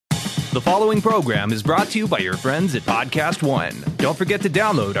The following program is brought to you by your friends at Podcast One. Don't forget to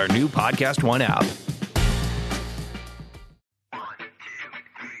download our new Podcast One app.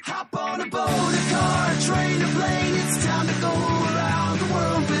 Hop on a boat, a car, a train, a plane. It's time to go around the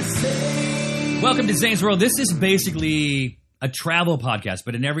world with Zane. Welcome to Zane's World. This is basically a travel podcast,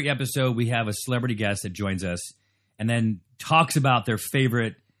 but in every episode we have a celebrity guest that joins us and then talks about their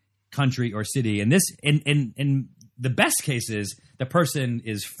favorite country or city. And this, in the best cases, the person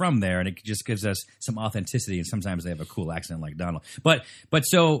is from there, and it just gives us some authenticity. And sometimes they have a cool accent like Donald. But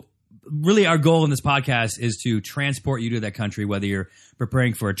so really our goal in this podcast is to transport you to that country, whether you're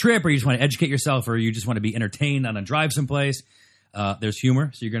preparing for a trip or you just want to educate yourself or you just want to be entertained on a drive someplace. There's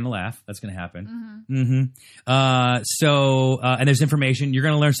humor, so you're going to laugh. That's going to happen. And there's information. You're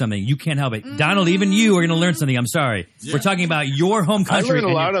going to learn something. You can't help it. Donald, even you are going to learn something. I'm sorry. Yeah. We're talking about your home country. I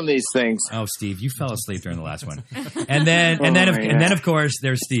learn a lot on these things. Oh, Steve, you fell asleep during the last one. And then of course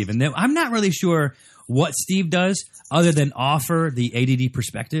there's Steve. And then I'm not really sure what Steve does other than offer the ADD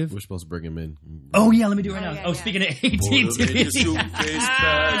perspective. We're supposed to bring him in. Oh, yeah, let me do it right now. Speaking of ADD.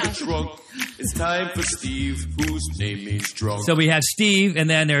 It's time for Steve, whose name means drunk. So we have Steve, and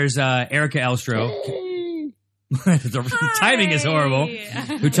then there's Erica Elstro. The timing is horrible.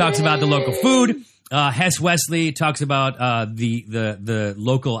 Who talks about the local food. Hess Wesley talks about the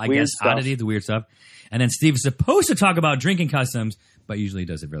local, I guess, oddity, the weird stuff. And then Steve is supposed to talk about drinking customs, but usually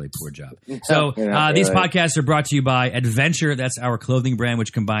does a really poor job. So these podcasts are brought to you by Adventure. That's our clothing brand,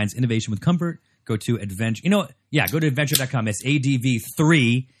 which combines innovation with comfort. Go to Adventure. Go to adventure.com. It's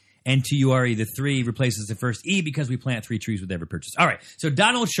ADV3. N-T-U-R-E. The 3 replaces the first E because we plant 3 trees with every purchase. All right. So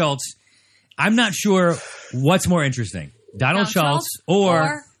Donald Schultz, I'm not sure what's more interesting. Donald Schultz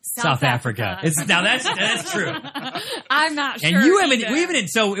or South Africa. That's true. I'm not sure. And we haven't,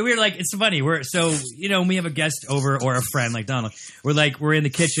 so we're like, it's funny. When we have a guest over or a friend like Donald, we're in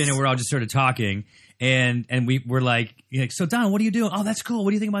the kitchen and we're all just sort of talking. And we're like, so Donald, what are you doing? Oh, that's cool.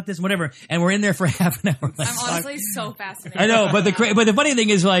 What do you think about this? Whatever. And we're in there for half an hour. I'm honestly so fascinated. I know, but the funny thing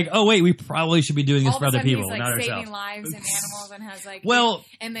is like, oh wait, we probably should be doing this for other people, he's like not saving ourselves. And animals and has like,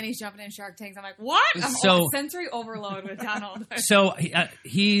 and then he's jumping in Shark Tanks. I'm like, what? I'm sensory overload with Donald.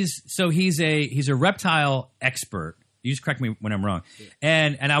 He's a reptile expert. You just correct me when I'm wrong.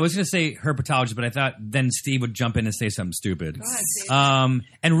 And I was going to say herpetologist, but I thought then Steve would jump in and say something stupid. Go ahead, Steve.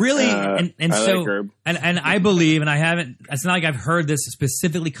 And really, and I believe, and I haven't, it's not like I've heard this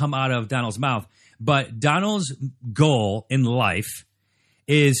specifically come out of Donald's mouth, but Donald's goal in life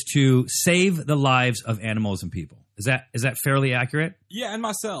is to save the lives of animals and people. Is that fairly accurate? Yeah, and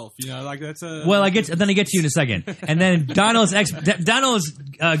myself, that's a... Well, I get to you in a second. And then Donald's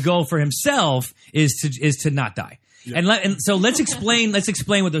goal for himself is to not die. Yeah. So let's explain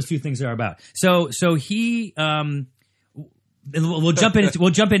what those two things are about. So he we'll jump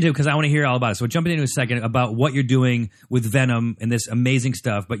into because I want to hear all about it. So we'll jump into a second about what you're doing with Venom and this amazing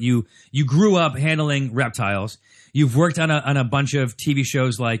stuff. But you grew up handling reptiles. You've worked on a bunch of TV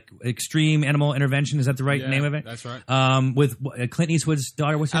shows like Extreme Animal Intervention. Is that the right name of it? That's right. With Clint Eastwood's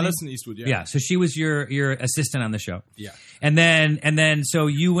daughter. What's her name? Alison Eastwood. Yeah. Yeah. So she was your assistant on the show. Yeah. And then so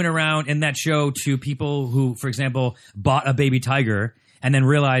you went around in that show to people who, for example, bought a baby tiger and then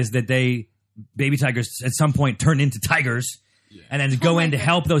realized that baby tigers at some point turn into tigers, and then go in to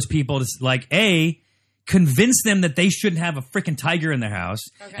help those people to convince them that they shouldn't have a freaking tiger in their house,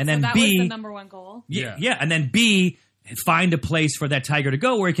 and then so that was the number one goal. Yeah, and then B, find a place for that tiger to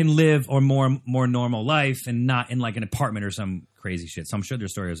go where it can live or more normal life and not in like an apartment or some crazy shit. So I'm sure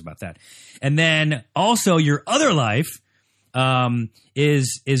there's stories about that. And then also your other life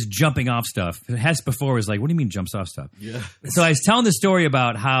is jumping off stuff. Hess before was like, what do you mean jumps off stuff? Yeah. So I was telling the story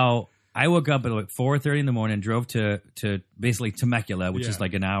about how I woke up at like 4:30 in the morning, drove to basically Temecula, which is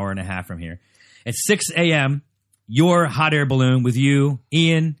like an hour and a half from here. At 6 a.m., your hot air balloon with you,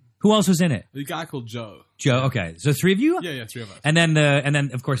 Ian. Who else was in it? The guy called Joe. Joe. Okay, so 3 of you. Yeah, 3 of us. And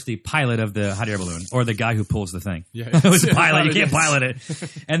then of course the pilot of the hot air balloon, or the guy who pulls the thing. Yeah, it was a pilot. You can't pilot it.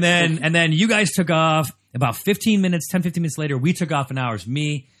 And then you guys took off. About 15 minutes later, we took off in hours.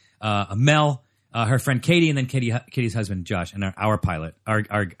 Me, Mel, her friend Katie, and then Katie's husband Josh, and our pilot,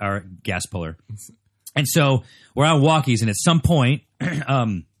 our gas puller. And so we're on walkies, and at some point,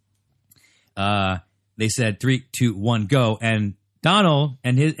 they said 3, 2, 1, go, and Donald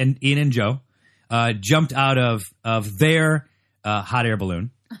and Ian and Joe jumped out of their hot air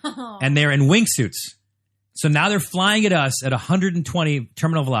balloon, and they're in wingsuits. So now they're flying at us at 120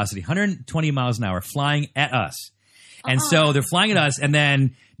 terminal velocity, 120 miles an hour, flying at us. And so they're flying at us, and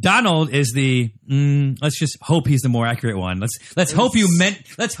then Donald is the. Let's just hope he's the more accurate one. Let's hope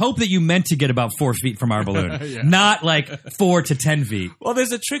that you meant to get about 4 feet from our balloon, not like 4 to 10 feet. Well,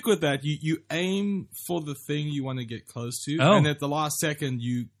 there's a trick with that. You aim for the thing you want to get close to, and at the last second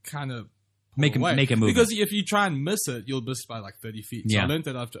you kind of make a move. Because if you try and miss it, you'll miss by like 30 feet. So I learned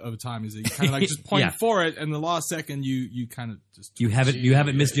that over time is that you kind of like just point for it, and the last second you kind of just you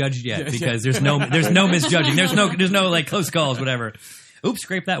haven't misjudged yet because there's no misjudging. There's no like close calls, whatever. Oops,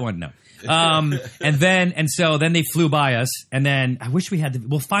 scrape that one. No. And so then they flew by us, and then I wish we had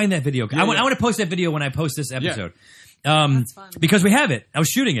we'll find that video. I want to post that video when I post this episode. That's fun. Because we have it. I was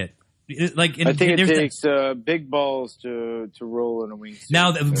shooting it. I think it takes big balls to roll in a wingsuit.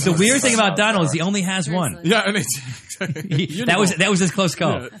 Now, the weird thing about Donald is he only has one. Yeah, and that was his close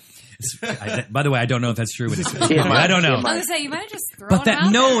call. Yeah. By the way, I don't know if that's true. I don't know. I was going to say, you might have just thrown it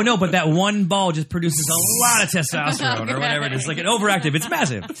out No, but that one ball just produces a lot of testosterone or whatever it is. Like an overactive. It's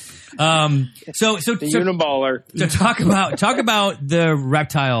massive. So uniballer. So talk about the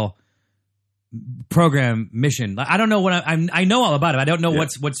reptile program mission. I don't know what I know all about it. I don't know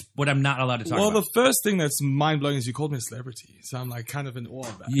what I'm not allowed to talk about. Well, the first thing that's mind blowing is you called me a celebrity, so I'm like kind of in awe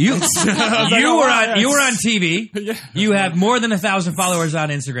of that. You were on TV. Yeah. You have more than 1,000 followers on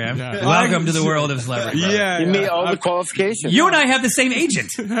Instagram. Yeah. Welcome to the world of celebrity. Yeah, you meet all the qualifications. You and I have the same agent.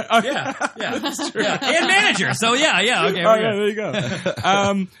 Yeah, that's true. Yeah. And manager. So okay. There you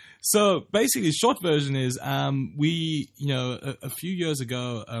go. So basically, short version is we, a few years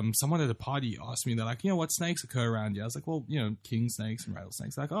ago, someone at a party asked me, they're like, what snakes occur around here? I was like, well, king snakes and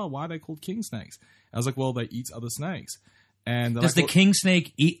rattlesnakes. They're like, oh, why are they called king snakes? I was like, well, they eat other snakes. And does the king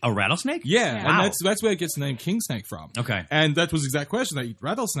snake eat a rattlesnake? Yeah, wow. And that's where it gets the name king snake from. Okay. And that was the exact question. They eat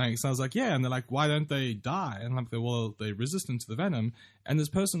rattlesnakes. And I was like, yeah. And they're like, why don't they die? And I'm like, well, they're resistant to the venom. And this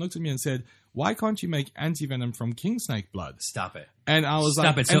person looked at me and said, why can't you make anti-venom from king snake blood? Stop it. And I was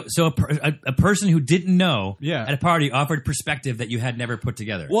Stop like... it. So a person who didn't know Yeah. at a party offered perspective that you had never put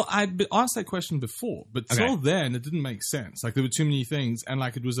together. Well, I'd asked that question before, but till then, it didn't make sense. Like, there were too many things, and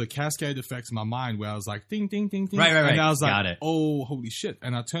like, it was a cascade effect in my mind where I was like, ding, ding, ding, ding. Right. And I was like, Got it. oh, holy shit.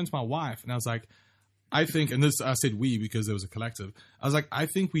 And I turned to my wife, and I was like, I think, and this, I said we because there was a collective. I was like, I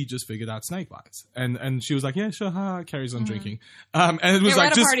think we just figured out snake bites. And she was like, yeah, sure, carries on drinking. And it was we're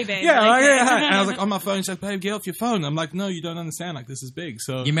like, at a just, party, babe. yeah, Like, and I was like, on my phone, she's like, babe, get off your phone. I'm like, no, you don't understand. Like, this is big.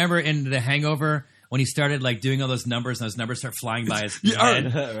 So you remember in The Hangover when he started like doing all those numbers and those numbers start flying by his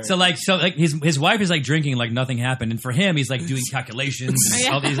head? Right. So his wife is like drinking like nothing happened, and for him he's like doing calculations.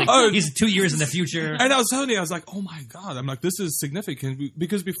 All these, he's 2 years in the future. And I was like, oh my god! I'm like, this is significant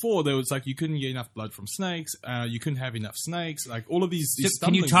because before there was like you couldn't get enough blood from snakes, you couldn't have enough snakes, like all of these. So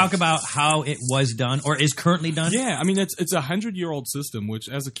can you talk about how it was done or is currently done? Yeah, I mean it's a 100-year-old system. Which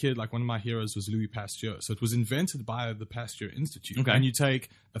as a kid, like one of my heroes was Louis Pasteur. So it was invented by the Pasteur Institute. Okay. And you take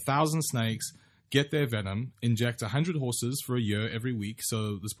 1,000 snakes, get their venom, inject 100 horses for a year every week.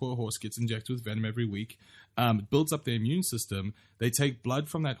 So this poor horse gets injected with venom every week. It builds up their immune system. They take blood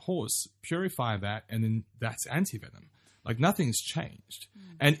from that horse, purify that, and then that's anti-venom. Like nothing's changed.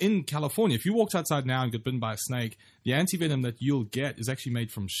 And in California, if you walked outside now and got bitten by a snake, the anti-venom that you'll get is actually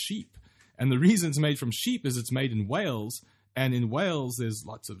made from sheep. And the reason it's made from sheep is it's made in Wales. And in Wales, there's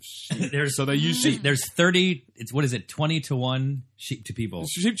lots of sheep. So they use sheep. There's 30. It's what is it? 20 to 1 sheep to people.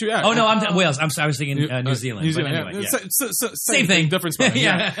 Sheep to yeah. Oh no, I'm Wales. I was thinking New Zealand. New Zealand. Anyway, yeah. Same thing, different spelling.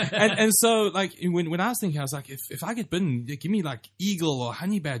 Yeah. And so like when I was thinking, I was like, if I get bitten, give me like eagle or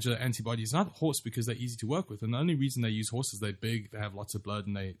honey badger antibodies, not horse because they're easy to work with. And the only reason they use horses, they're big, they have lots of blood,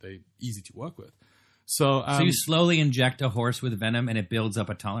 and they're easy to work with. So you slowly inject a horse with venom and it builds up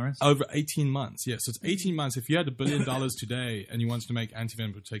a tolerance? Over 18 months, yes. So it's 18 months. If you had $1 billion today and you wanted to make antivenom,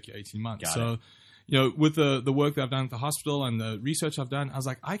 it would take you 18 months. Got it. With the work that I've done at the hospital and the research I've done, I was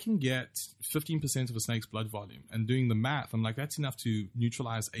like, I can get 15% of a snake's blood volume. And doing the math, I'm like, that's enough to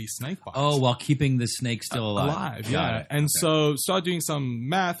neutralize a snake bite. Oh, while keeping the snake still alive. Yeah. And so started doing some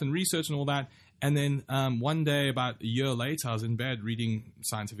math and research and all that. And then one day, about a year later, I was in bed reading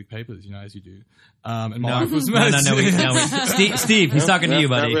scientific papers, as you do. And my wife was Steve, he's talking to you,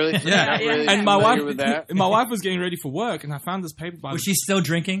 buddy. Not really, not really and my wife was getting ready for work, and I found this paper. Was she still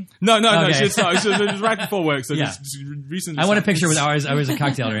drinking? No. She was right before work, so just recently. I want a picture with ours a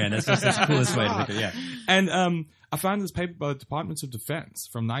cocktail in her hand. That's the coolest way to picture. Yeah. And I found this paper by the Department of Defense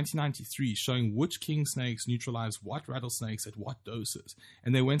from 1993 showing which king snakes neutralize what rattlesnakes at what doses.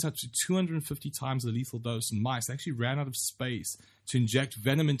 And they went up to 250 times the lethal dose in mice. They actually ran out of space to inject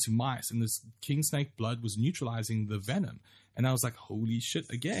venom into mice, and this king snake blood was neutralizing the venom. And I was like, holy shit,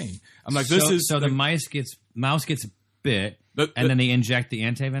 again. I'm like, this is... So the mouse gets bit, and then they inject the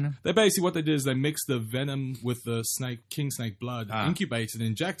anti-venom? They basically, what they did is they mix the venom with the king snake blood, incubate it, and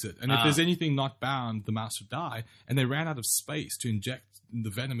inject it. And if there's anything not bound, the mouse would die. And they ran out of space to inject the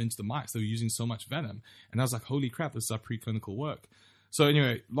venom into the mice. They were using so much venom. And I was like, holy crap, this is our preclinical work. So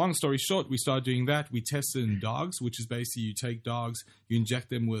anyway, long story short, we started doing that. We tested in dogs, which is basically you take dogs, you inject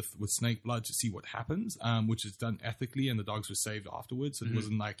them with snake blood to see what happens, which is done ethically, and the dogs were saved afterwards. So it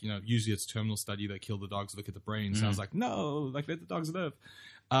wasn't like, usually it's terminal study, they kill the dogs, look at the brain. So I was like, no, like let the dogs live.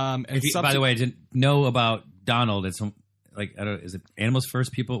 And by the way, I didn't know about Donald. It's like, is it animals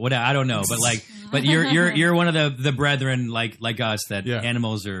first, people? What, I don't know, but you're one of the brethren like us that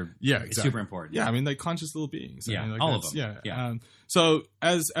animals are super important. Yeah, I mean, they're conscious little beings. Yeah, I mean, like all of them. Yeah. So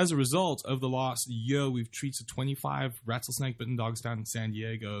as a result, over the last year, we've treated 25 rattlesnake bitten dogs down in San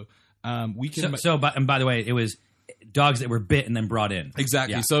Diego. By the way, it was dogs that were bit and then brought in.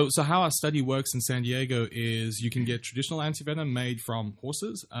 Exactly. Yeah. So how our study works in San Diego is you can get traditional antivenom made from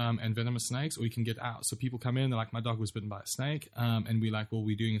horses and venomous snakes, or you can get ours. So people come in, they're like, my dog was bitten by a snake. And we're like, well,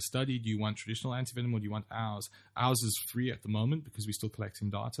 we're doing a study. Do you want traditional antivenom or do you want ours? Ours is free at the moment because we're still collecting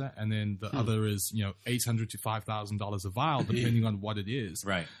data. And then the other is, $800 to $5,000 a vial, depending on what it is.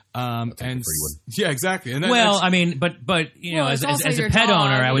 Right. And free one. Yeah, exactly. And I mean, but as a pet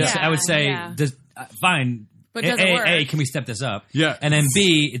owner, I would say, fine. But does it work? A, can we step this up? Yeah. And then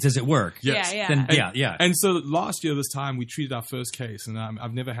B, does it work? Yes. Yeah. And so last year, this time, we treated our first case. And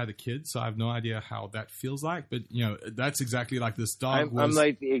I've never had a kid, so I have no idea how that feels like. But, that's exactly like this dog I'm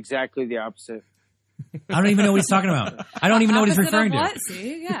like exactly the opposite. I don't even know what he's talking about. I don't even know what he's referring to. What?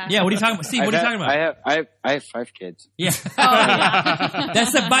 See? Yeah. Yeah, what are you talking about? Steve, what are you talking about? I have 5 kids. Yeah.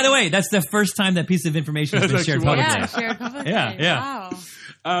 By the way, that's the first time that piece of information has been shared publicly. Yeah, shared publicly. Yeah.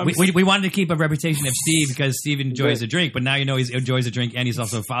 Wow. We wanted to keep a reputation of Steve because Steve enjoys a drink, but now he enjoys a drink and he's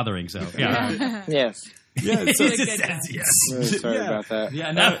also fathering. So yeah. Yes. Yeah, He just says yes. Really sorry about that.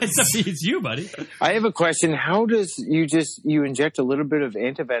 Yeah, no, it's you, buddy. I have a question. How does you inject a little bit of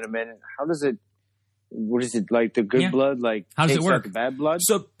antivenom in? How does it? What is it like? The good blood, like how does it work? Out the bad blood.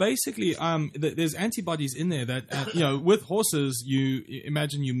 So basically, there's antibodies in there that with horses, you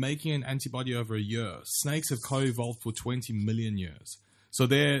imagine you making an antibody over a year. Snakes have co-evolved for 20 million years. So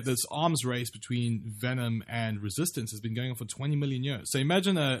this arms race between venom and resistance has been going on for 20 million years. So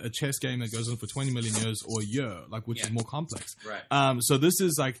imagine a chess game that goes on for 20 million years or a year, which is more complex. Right. So this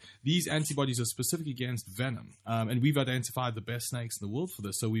is like these antibodies are specific against venom. And we've identified the best snakes in the world for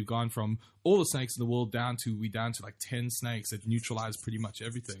this. So we've gone from all the snakes in the world down to like 10 snakes that neutralize pretty much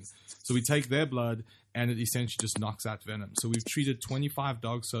everything. So we take their blood and it essentially just knocks out venom. So we've treated 25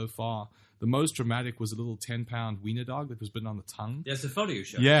 dogs so far. The most dramatic was a little 10-pound wiener dog that was bitten on the tongue. That's the photo you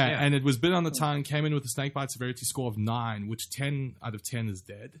showed. Yeah, and it was bitten on the tongue, came in with a snake bite severity score of 9, which 10 out of 10 is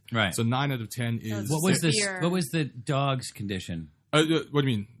dead. Right. So 9 out of 10 is... What was the dog's condition? What do you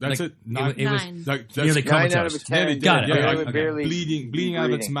mean? That's like, it? 9. It was that's nearly 9 out of 10. Got it. Yeah, barely bleeding out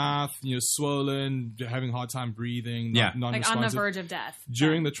of its mouth, swollen, having a hard time breathing, non-responsive. Like on the verge of death.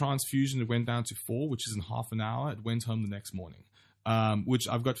 During the transfusion, it went down to 4, which is in half an hour. It went home the next morning. Which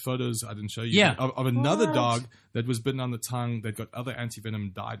I've got photos I didn't show you of another dog that was bitten on the tongue that got other antivenom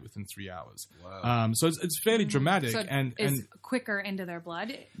and died within 3 hours. Wow. So it's fairly dramatic. So and quicker into their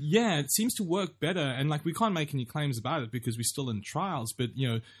blood. Yeah, it seems to work better. And we can't make any claims about it because we're still in trials. But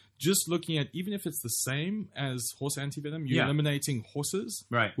just looking at, even if it's the same as horse antivenom, you're eliminating horses.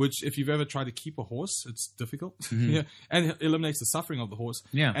 Right. Which, if you've ever tried to keep a horse, it's difficult. Mm-hmm. And it eliminates the suffering of the horse.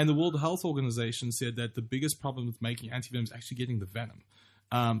 Yeah. And the World Health Organization said that the biggest problem with making antivenom is actually getting the venom.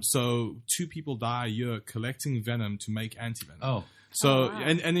 So 2 people die a year collecting venom to make antivenom. Oh. So, wow.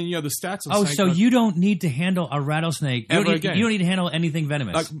 and then, the stats are so you don't need to handle a rattlesnake. You don't need to handle anything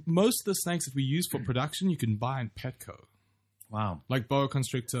venomous. Like most of the snakes that we use for production, you can buy in Petco. Wow. Like boa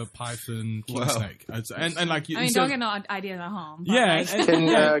constrictor, python, king snake. And don't get no ideas at home. Yeah.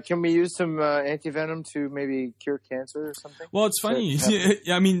 Can we use some antivenom to maybe cure cancer or something? Well, it's funny.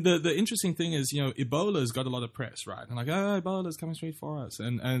 I mean, the interesting thing is, Ebola's got a lot of press, right? And Ebola's coming straight for us.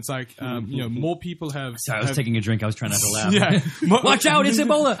 And it's like, more people have... Sorry, I was taking a drink. I was trying not to laugh. Yeah. Watch out, it's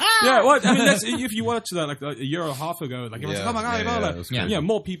Ebola! Yeah, well, I mean, if you watch that like a year or a half ago, everyone's like, oh my God, Ebola.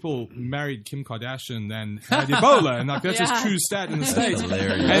 More people married Kim Kardashian than had Ebola. And that's just true stat in the States. And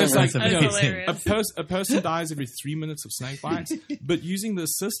it's like, a person dies every 3 minutes of snake bites, but using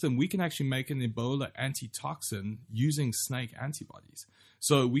this system, we can actually make an Ebola antitoxin using snake antibodies.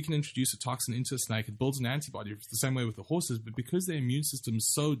 So we can introduce a toxin into a snake, it builds an antibody. It's the same way with the horses, but because their immune system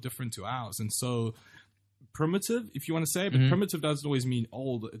is so different to ours and so primitive, if you want to say, but primitive doesn't always mean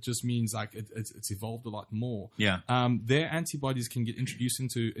old. It just means like it's evolved a lot more. Yeah. Their antibodies can get introduced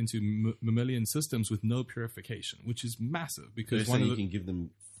into mammalian systems with no purification, which is massive because you can give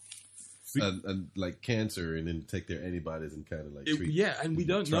them like cancer and then take their antibodies and kind of like treat. Yeah, and we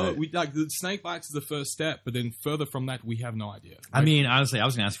don't know. We like the snake bites is the first step, but then further from that, we have no idea. I mean, honestly, I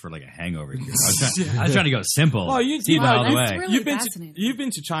was going to ask for like a hangover. I was trying to go simple. Oh, you all the way. Really you've been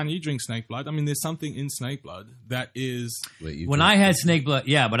to China. You drink snake blood. I mean, there's something in snake blood that is. When I had snake blood,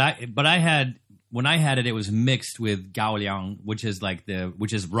 yeah, but I had. When I had it, it was mixed with gaoliang, which is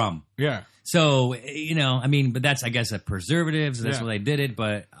rum. Yeah. So, I mean, but that's, I guess, a preservative. So that's why they did it.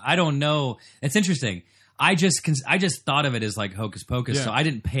 But I don't know. It's interesting. I just thought of it as like hocus pocus, so I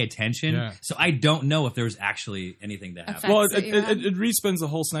didn't pay attention. Yeah. So I don't know if there's actually anything that happened. Well, it respins the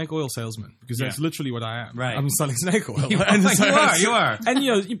whole snake oil salesman because that's literally what I am. Right. I'm selling snake oil. You are.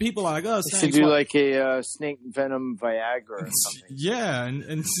 And people are like, oh, snakes. You should do like a snake venom Viagra or something. Yeah,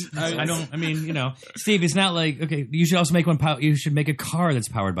 and I don't. I mean, Steve, it's not like okay. You should also make one. You should make a car that's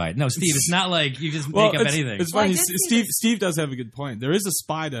powered by it. No, Steve, it's not like you just make up anything. It's funny. Steve does have a good point. There is a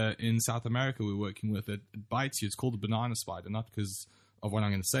spider in South America we're working with that bites you. It's called a banana spider, not because of what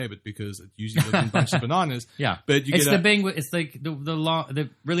I'm going to say, but because it usually lives in a bunch of bananas. Yeah, but you it's get it's like the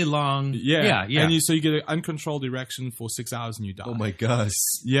really long. Yeah. And so you get an uncontrolled erection for 6 hours and you die. Oh my gosh!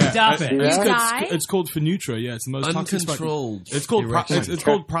 Yeah, stop it. It's called Fenutra. Yeah, it's the most uncontrolled. It's called it's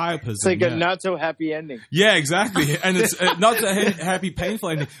called priapism. It's like a not so happy ending. Yeah, exactly. And it's not a happy, painful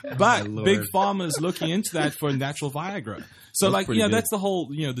ending. But big pharma is looking into that for natural Viagra. So that's the whole,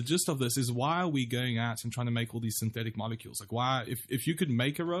 the gist of this is why are we going out and trying to make all these synthetic molecules? Like why, if you could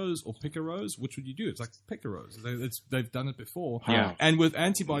make a rose or pick a rose, which would you do? It's like pick a rose. They've done it before. Yeah. And with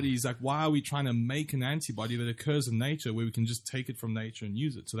antibodies, like why are we trying to make an antibody that occurs in nature where we can just take it from nature and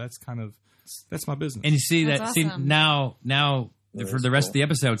use it? So that's my business. And you see That's that, awesome. now for the rest of the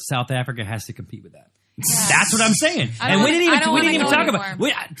episode, South Africa has to compete with that. Yeah. That's what I'm saying. And we didn't even talk about.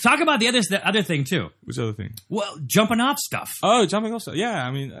 Talk about the other thing too. Which other thing? Well, jumping off stuff. Oh, jumping off stuff. Yeah,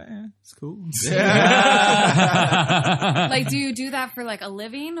 I mean, it's cool. Yeah. Like, do you do that for like a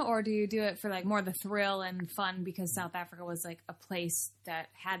living, or do you do it for like more the thrill and fun because South Africa was like a place that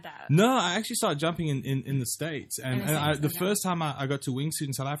had that? No, I actually started jumping in the States, and the first time I got to wingsuit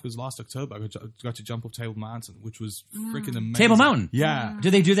in South Africa was last October. I got to jump off Table Mountain, which was freaking amazing. Table Mountain. Yeah.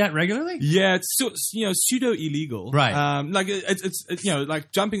 Do they do that regularly? Yeah, it's pseudo illegal, right? Like it's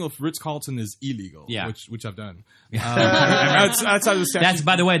like jumping off Ritz-Carlton is illegal, which I've done. Outside of the statute. That's,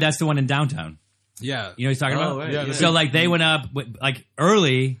 by the way, that's the one in downtown. Yeah, you know what he's talking about. Right. Yeah, so like they went up like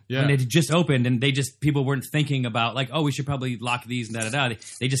early when it just opened, and people weren't thinking about like, oh, we should probably lock these and da.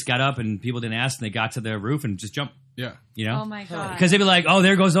 They just got up and people didn't ask, and they got to the roof and just jumped. Yeah, Oh my god! Because they'd be like, oh,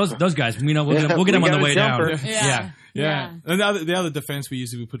 there goes those guys. We'll get them on the way down. Yeah. And the other defense we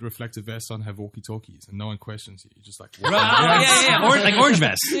use is we put reflective vests on, have walkie-talkies, and no one questions you. You just like like orange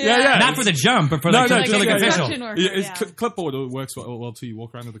vest. Yeah. Not for the jump, but for like official. Clipboard works well too. You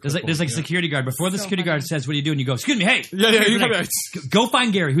walk around with the clipboard. There's like a security guard. Before the security guard says, "What are you doing?" You go, "Excuse me, hey." Yeah. You like, go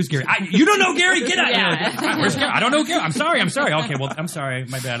find Gary. Who's Gary? You don't know Gary? Get out! Yeah. Where's Gary? I don't know Gary. I'm sorry. Okay, well, I'm sorry.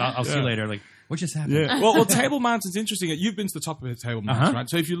 My bad. I'll see you later. Like. What just happened? Yeah. Well, Table Mountain's interesting. You've been to the top of Table Mountain, right?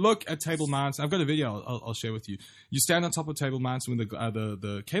 So if you look at Table Mountain, I've got a video I'll share with you. You stand on top of Table Mountain when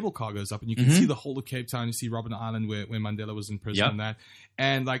the cable car goes up, and you can see the whole of Cape Town. You see Robben Island where Mandela was in prison and that.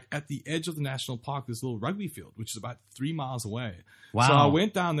 And like at the edge of the national park, there's a little rugby field, which is about 3 miles away. Wow. So I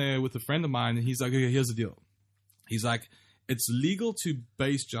went down there with a friend of mine, and he's like, okay, here's the deal. He's like, it's legal to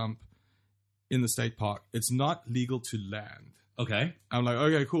base jump in the state park. It's not legal to land. Okay. I'm like,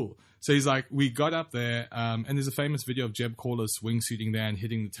 okay, cool. So he's like, we got up there, and there's a famous video of Jeb Corliss wingsuiting there and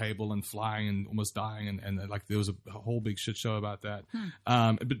hitting the table and flying and almost dying, and like there was a whole big shit show about that.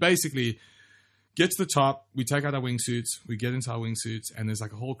 But basically, get to the top, we take out our wingsuits, we get into our wingsuits, and there's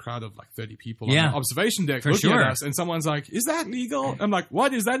like a whole crowd of like 30 people on the observation deck looking at us, and someone's like, is that legal? I'm like,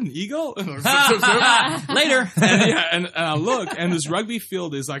 what? Is that an eagle? Later. And I look, and this rugby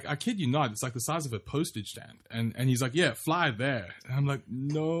field is like, I kid you not, it's like the size of a postage stamp. And he's like, yeah, fly there. And I'm like,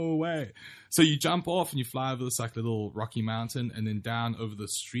 no way. So you jump off and you fly over this like little rocky mountain, and then down over the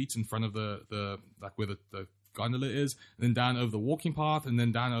street in front of the like where the gondola is, and then down over the walking path, and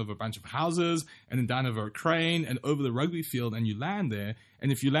then down over a bunch of houses, and then down over a crane and over the rugby field, and you land there,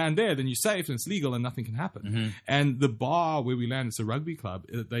 And if you land there, then you're safe and it's legal and nothing can happen. And the bar where we land, it's a rugby club.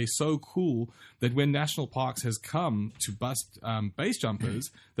 They're so cool that when national parks has come to bust base jumpers,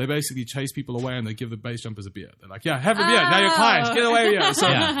 they basically chase people away and they give the base jumpers a beer. They're like, yeah, have a beer. Now you're clients. Get away here.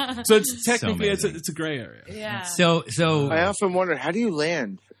 So it's technically, it's a gray area. Yeah. So I often wonder, how do you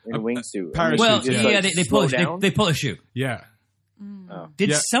land in a wingsuit? parachute. well, just, yeah, like, they slow pull down? they pull a chute. Yeah. Did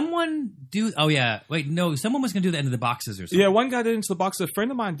Yeah. someone do? Oh yeah, wait, no, someone was going to do that into the boxes or something. Yeah, one guy did it into the box. A friend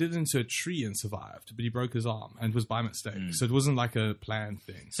of mine did it into a tree and survived, but he broke his arm and was by mistake. So it wasn't like a planned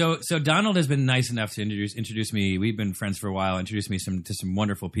thing. So Donald has been nice enough to introduce me. We've been friends for a while. Introduced me to some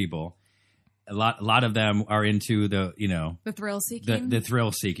wonderful people. A lot of them are into the The thrill seeking. the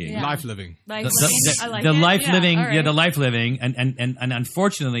thrill seeking. Yeah. Life living. Like, The I like the it. life Yeah, living, all right. the life living, and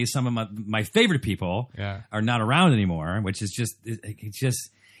unfortunately, some of my favorite people Yeah. are not around anymore. Which is it's just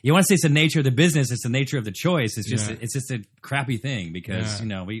you want to say it's the nature of the business, it's the nature of the choice. It's just Yeah. it's just a crappy thing because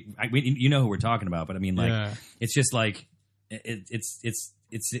Yeah. we you know who we're talking about, but I mean like Yeah. it's just like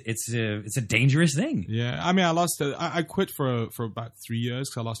it's a dangerous thing. Yeah, I mean, I quit for about 3 years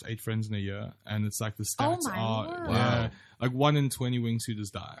because I lost 8 friends in a year, and it's like the stats Oh, my are word. like 1 in 20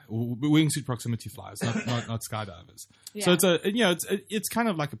 wingsuiters die. Wingsuit proximity flies, not skydivers. So Yeah. it's kind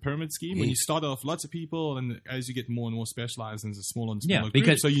of like a pyramid scheme. When you start off lots of people, and as you get more and more specialized, and it's a smaller and smaller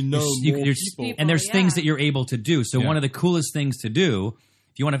group, so you know more people. and there's Yeah. things that you're able to do. So Yeah. one of the coolest things to do,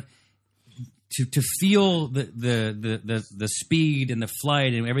 if you want to feel the speed and the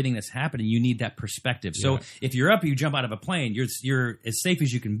flight and everything that's happening, you need that perspective. So if you're up, you jump out of a plane, you're as safe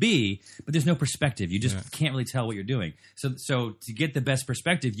as you can be, but there's no perspective. You just can't really tell what you're doing. So to get the best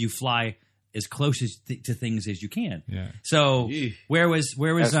perspective, you fly as close as to things as you can. Yeah. So Yeesh. where was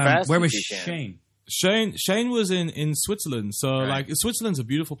As fast where as was you can. Shane? Shane was in Switzerland. So like Switzerland's a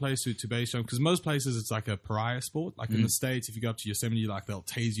beautiful place to base jump because most places it's like a pariah sport. Like in the States, if you go up to Yosemite, like they'll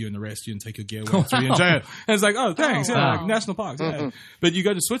tase you and arrest you and take your gear away and throw you in jail. And it's like, oh, thanks. Oh, yeah, wow. like national parks. Yeah. But you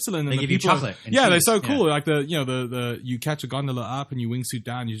go to Switzerland and They the give you people, chocolate and yeah, they're cheese. so cool. Yeah. Like the you catch a gondola up and you wingsuit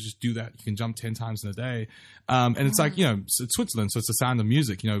down. You just do that. You can jump 10 times in a day. And it's like, it's Switzerland. So it's the sound of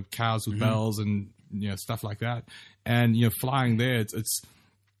music, cows with bells and, stuff like that. And, flying there, it's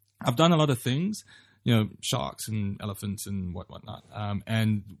I've done a lot of things. Sharks and elephants and whatnot.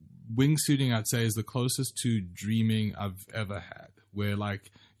 And wingsuiting, I'd say, is the closest to dreaming I've ever had. Where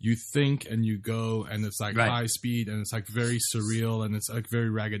like you think and you go, and it's like high speed, and it's like very surreal, and it's like very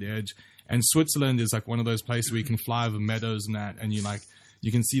ragged edge. And Switzerland is like one of those places where you can fly over meadows and that, and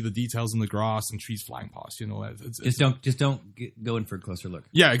you can see the details in the grass and trees flying past. Just don't go in for a closer look.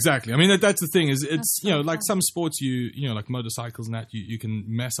 Yeah, exactly. I mean, that's the thing is it's, like some sports like motorcycles and that you can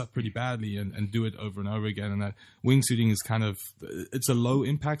mess up pretty badly and do it over and over again. And that wingsuiting is kind of, it's a low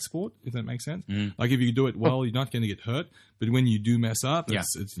impact sport, if that makes sense. Like if you do it well, you're not going to get hurt. But when you do mess up,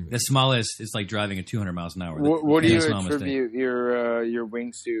 it's The smallest is like driving at 200 miles an hour. What do you small mistake. attribute your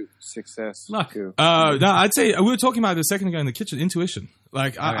wingsuit success Luck. to? No, I'd say we were talking about it a second ago in the kitchen. Intuition.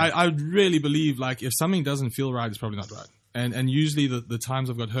 Like I really believe like if something doesn't feel right, it's probably not right. And usually the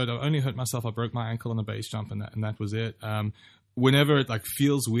times I've got hurt, I only hurt myself. I broke my ankle on a base jump, and that was it. Whenever it like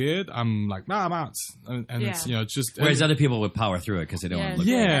feels weird, I'm like, nah, I'm out. And it's it's just. Whereas other people would power through it because they don't want to look.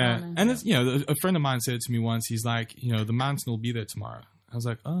 Yeah, Yeah. and it's a friend of mine said to me once. He's like, the mountain will be there tomorrow. I was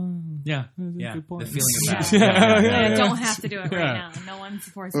like, oh, Yeah. good point. The feeling of that. I don't have to do it right Yeah. now. No one's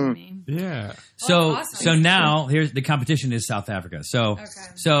forcing me. Yeah. So awesome. so now here's the competition is South Africa. So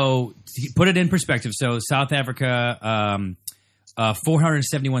to put it in perspective, so South Africa,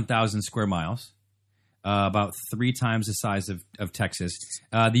 471,000 square miles, about 3 times the size of Texas.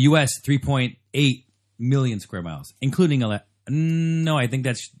 The U.S. 3.8 million square miles, including no, I think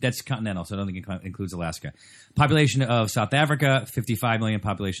that's continental, so I don't think it includes Alaska. Population of South Africa, 55 million.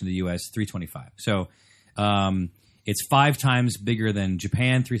 Population of the U.S., 325. So it's 5 times bigger than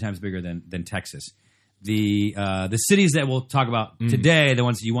Japan, 3 times bigger than Texas. The cities that we'll talk about today, the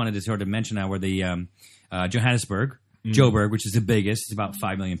ones that you wanted to sort of mention now, were the Johannesburg, Joburg, which is the biggest. It's about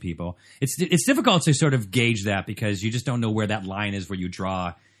 5 million people. It's difficult to sort of gauge that because you just don't know where that line is where you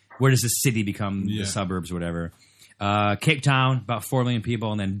draw. Where does the city become the suburbs or whatever? Cape Town, about 4 million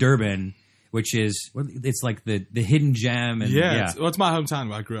people, and then Durban, which is it's like the hidden gem. And It's my hometown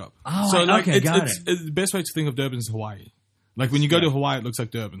where I grew up. Oh, so okay, got it's the best way to think of Durban is Hawaii. Like when you go to Hawaii, it looks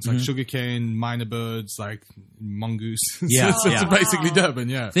like Durban. It's like sugarcane, minor birds, like mongoose. Yeah, it's basically Durban.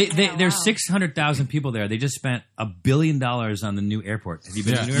 Yeah. There's 600,000 people there. They just spent $1 billion on the new airport. Have you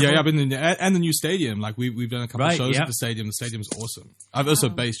been to the new airport? Yeah, I've been in there. And the new stadium. Like we've done a couple of shows yeah. at the stadium. The stadium's awesome. I've also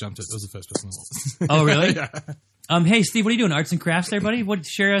base jumped it. I was the first person in the world. Oh, really? Hey, Steve, what are you doing? Arts and crafts there, buddy?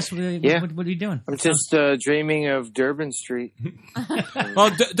 Share us. What are you doing? I'm just dreaming of Durban Street.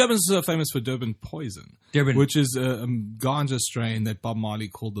 Well, Durban's famous for Durban Poison. Durban. Which is a ganja strain that Bob Marley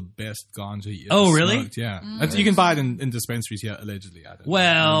called the best ganja he ever Oh, really? smoked. Yeah. You can buy it in dispensaries here, allegedly. I don't know.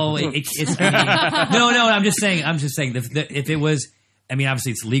 Well, it's no. I'm just saying. If it was, I mean,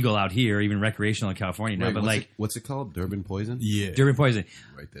 obviously it's legal out here, even recreational in California now. Wait, but what's it called? Durban Poison? Yeah. Durban Poison.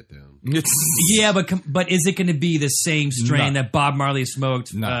 Write that down. Yeah, but is it going to be the same strain that Bob Marley smoked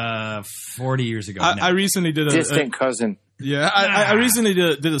 40 years ago? I recently did Distant cousin. Yeah, I recently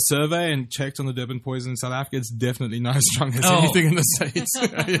did a survey and checked on the Durban Poison in South Africa. It's definitely not as strong as anything in the States.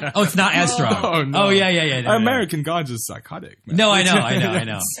 Yeah. Oh, it's not as strong. Oh, no. Oh, yeah. No, American ganja is psychotic, man. No, I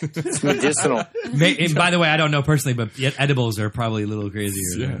know. It's medicinal. And by the way, I don't know personally, but edibles are probably a little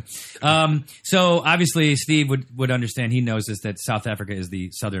crazier. Yeah. So obviously, Steve would understand. He knows this, that South Africa is the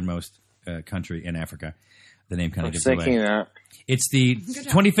southernmost country in Africa. The name kind of gives Thinking away. that. It's the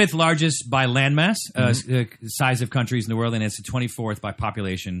 25th largest by landmass size of countries in the world, and it's the 24th by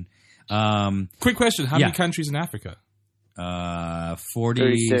population. Quick question: how many countries in Africa?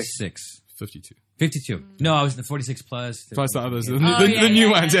 46. 52. 52. No, I was the 46 plus. Plus the others, the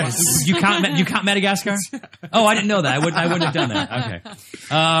new ones. Yes. You count Madagascar? Oh, I didn't know that. I wouldn't have done that.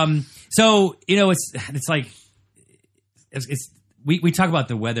 Okay. So it's like we talk about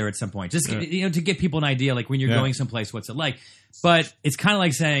the weather at some point, just to give people an idea, like when you're going someplace, what's it like? But it's kind of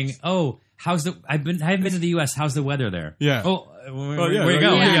like saying, oh, I haven't been to the U.S. How's the weather there? Yeah. Oh, where you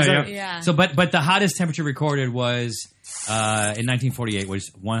go? Yeah. So, but the hottest temperature recorded was in 1948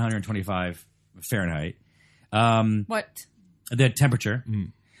 was 125 Fahrenheit. What? The temperature.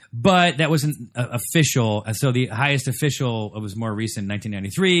 But that wasn't official. So the highest official was more recent,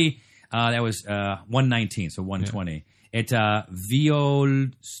 1993. That was 119, so 120. At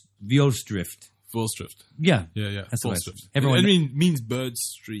Violstrift. Volstrift. Yeah. That's Volstrift. Everyone means bird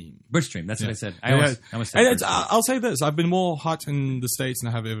stream. Bird stream. That's what I said. I almost said I'll say this: I've been more hot in the States than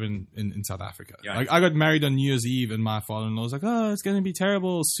I have ever in South Africa. Yeah. Like, I got married on New Year's Eve, and my father-in-law was like, "Oh, it's going to be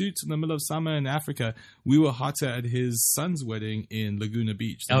terrible. Suits in the middle of summer in Africa." We were hotter at his son's wedding in Laguna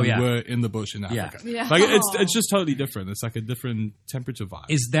Beach than we were in the bush in Africa. Yeah. Like it's just totally different. It's like a different temperature vibe.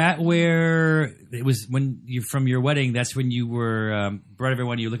 Is that where it was when you from your wedding? That's when you were brought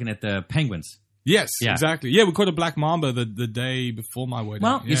everyone. You were looking at the penguins. Yes, exactly. Yeah, we caught a black mamba the day before my wedding.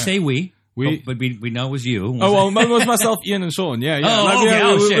 Well, you say we. But we know it was you. It was myself, Ian, and Sean. Yeah.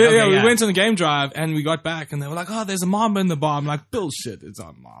 We went on a game drive and we got back and they were like, "Oh, there's a mamba in the bar." I'm like, "Bullshit, it's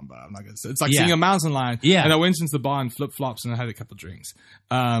a mamba." I'm like, it's like seeing a mountain lion. Yeah. And I went into the bar in flip flops and I had a couple of drinks.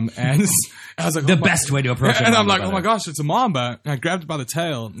 And I was like, the best way to approach it. And I'm like, "Oh my gosh, it's a mamba!" And I grabbed it by the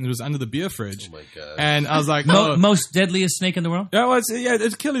tail and it was under the beer fridge. Oh my god! And I was like, most deadliest snake in the world. Yeah,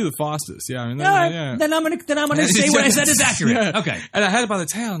 it's kill you the fastest. Yeah. I mean, Then I'm gonna say what I said is accurate. Yeah. Okay. And I had it by the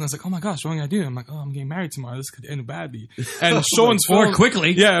tail and I was like, "Oh my gosh, what am I gonna do?" I'm like, "Oh, I'm getting married tomorrow. This could end badly." And Sean's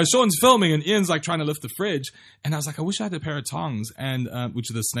quickly. Yeah, Sean's filming and Ian's like trying to lift the fridge. And I was like, I wish I had a pair of tongs, and which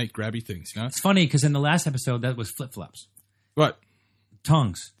are the snake grabby things, you know? It's funny because in the last episode that was flip flops. What?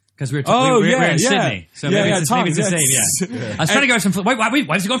 Tongs. Because we were in Sydney. So maybe it's the same. Yeah. I was trying to go some flip. Wait, why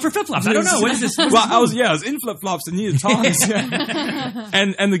is he going for flip flops? I don't know. What is this? I was in flip flops and needed tongs.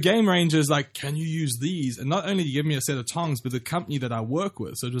 And the game ranger is like, "Can you use these?" And not only did he give me a set of tongs, but the company that I work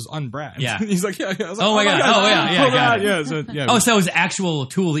with, so it was on brand. Yeah. He's like, "Yeah." I was like, "Oh my god. Oh yeah. Got it. Yeah. So it was the actual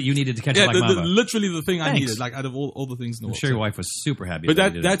tool that you needed to catch a black mamba. Literally the thing I needed, like out of all the things in the world. I'm sure your wife was super happy. But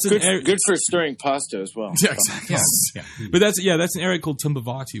that's good for stirring pasta as well. Yeah, exactly. Yeah. But that's an area called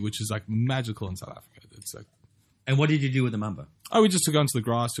Timbavati, which is like magical in South Africa. It's like, and what did you do with the mamba? Oh, we just took onto the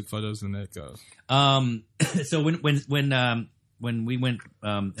grass, took photos, and there it goes. So when we went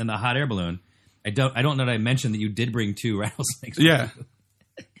in the hot air balloon, I don't know that I mentioned that you did bring 2 rattlesnakes. Yeah.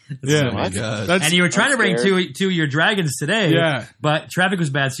 Yeah, oh my God. And you were trying to bring two of your dragons today. Yeah, but traffic was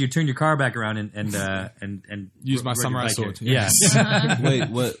bad, so you turned your car back around and use my samurai sword. Yes. Wait,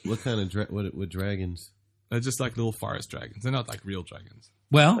 what kind of what dragons? They're just like little forest dragons. They're not like real dragons.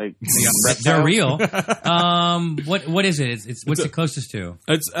 Well, they're real. What is it? What's it closest to?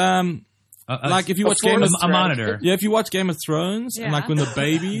 It's like if you watch a monitor. Yeah, if you watch Game of Thrones and like when the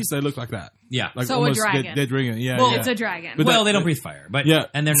babies, they look like that. Yeah, like so almost a dragon. Dead ringer. Yeah, well, it's a dragon. But they don't breathe fire, but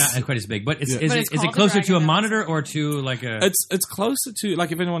and they're not quite as big. But is it closer to a monitor or to like a? It's closer to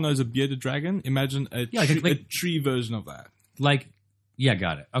like if anyone knows a bearded dragon, imagine a tree version of that. Like. Yeah,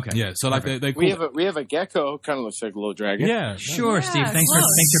 got it. Okay. Yeah, so like they we have a gecko, kind of looks like a little dragon. Yeah, sure, Steve. Thanks for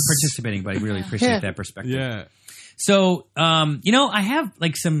participating, buddy. Really appreciate that perspective. Yeah. So, I have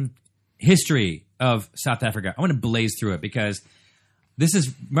like some history of South Africa. I want to blaze through it because this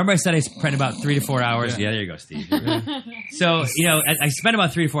is, remember I said I spent about 3 to 4 hours? Yeah, there you go, Steve. So, I spent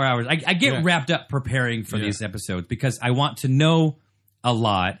about 3 to 4 hours. I get wrapped up preparing for these episodes because I want to know a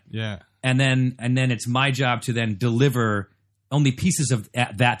lot. Yeah. And then it's my job to then deliver only pieces of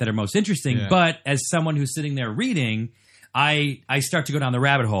that are most interesting. Yeah. But as someone who's sitting there reading, I start to go down the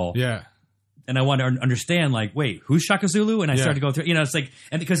rabbit hole. Yeah. And I want to understand, like, wait, who's Shaka Zulu? And I start to go through, it's like,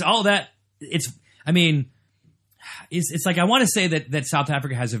 and because all that, it's like, I want to say that South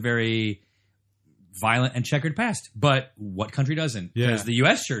Africa has a very violent and checkered past, but what country doesn't? Yeah. Because the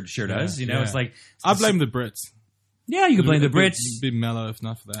U.S. sure does. It's like, I blame the Brits. Yeah, you can blame the Brits. Be mellow if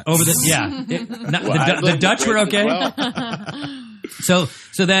not for that. Over the the Dutch were okay. So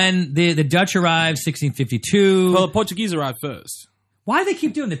then the Dutch arrived 1652. Well, the Portuguese arrived first. Why do they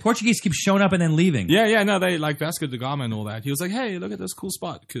keep doing that? Portuguese keep showing up and then leaving. Yeah, no, they like Vasco da Gama and all that. He was like, "Hey, look at this cool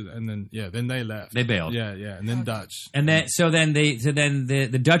spot," and then then they left. They bailed. Yeah, and then Dutch. And then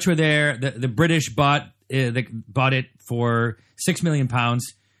the Dutch were there. The British bought it for £6 million in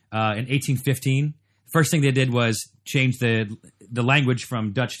 1815. First thing they did was change the language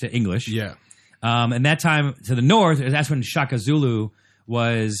from Dutch to English. Yeah. And that time to the north, that's when Shaka Zulu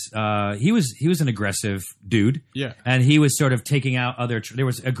was he was an aggressive dude. Yeah. And he was sort of taking out there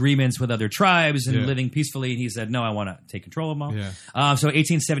was agreements with other tribes and living peacefully, and he said, no, I want to take control of them all. Yeah. So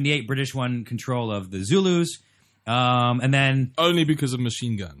 1878, British won control of the Zulus. And then only because of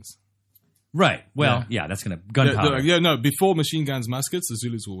machine guns. Right. Well, that's going to gunpowder. Before machine guns, muskets, the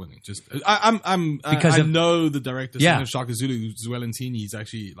Zulus were winning. Just I know the director of Shaka Zulu, Zwelithini, he's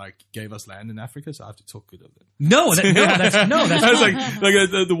actually like gave us land in Africa, so I have to talk good of it. That's I was like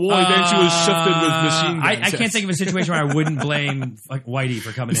the war eventually was shifted with machine guns. I can't think of a situation where I wouldn't blame like Whitey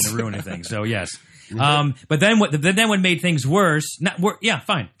for coming in and ruining things. So yes. But then what made things worse?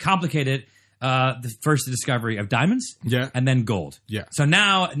 Complicated. The discovery of diamonds, and then gold. Yeah. So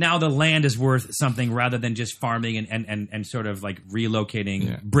now the land is worth something rather than just farming and sort of like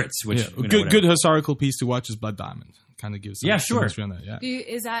relocating Brits. Which good historical piece to watch is Blood Diamond. Kind of gives some history on that.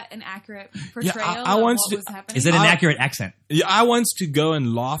 Is that an accurate portrayal I of want what to, was happening? Is it an accurate accent? Yeah, I wanted to go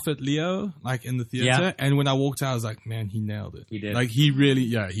and laugh at Leo like in the theater, and when I walked out, I was like, man, he nailed it. He did. Like he really,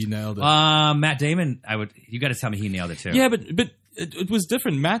 he nailed it. Matt Damon, you got to tell me he nailed it too. Yeah, but it was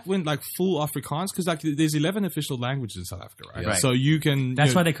different. Matt went like full Afrikaans because like there's 11 official languages in South Africa, right? So you can.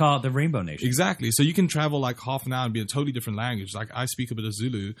 That's why they call it the Rainbow Nation. Exactly. So you can travel like half an hour and be a totally different language. Like I speak a bit of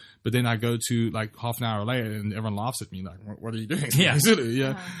Zulu, but then I go to like half an hour later and everyone laughs at me like, "What are you doing?" Yeah, Zulu.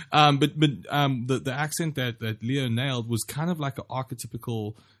 Yeah. But the accent that Leo nailed was kind of like an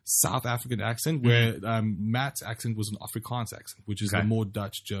archetypical South African accent, where Matt's accent was an Afrikaans accent, which is the more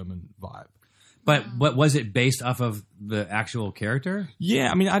Dutch German vibe. But what was it based off of the actual character?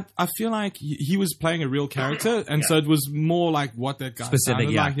 Yeah, I mean, I feel like he was playing a real character, and so it was more like what that guy specific,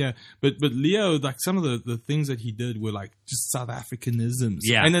 sounded like. Yeah, but Leo, like some of the things that he did were like just South Africanisms.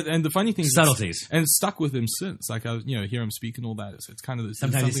 Yeah, and the funny thing, subtleties, and it's stuck with him since. Like I hear him speak and all that. It's kind of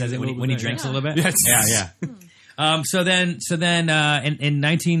sometimes he says it when he drinks a little bit. Yeah. So then, in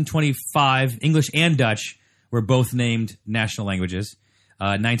 1925, English and Dutch were both named national languages.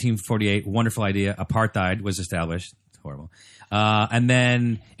 1948, wonderful idea. Apartheid was established. It's horrible. And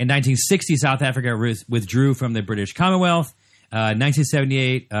then in 1960, South Africa withdrew from the British Commonwealth.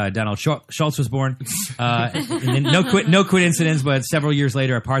 1978, Donald Schultz was born. And then no coincidence, but several years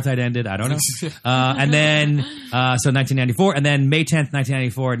later, apartheid ended. I don't know. And then, so 1994, and then May 10th,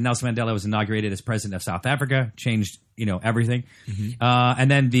 1994, Nelson Mandela was inaugurated as president of South Africa. Changed, everything.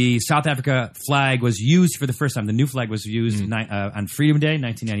 And then the South Africa flag was used for the first time. The new flag was used on Freedom Day,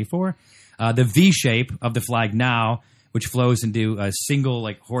 1994. The V shape of the flag now, which flows into a single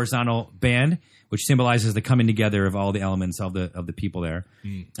like horizontal band, which symbolizes the coming together of all the elements of the people there.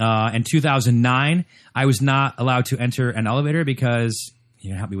 In 2009, I was not allowed to enter an elevator because,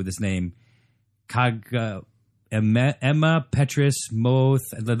 help me with this name, Emma Petrus Moth,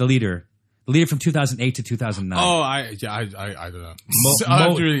 the leader. The leader from 2008 to 2009. Oh, I don't know.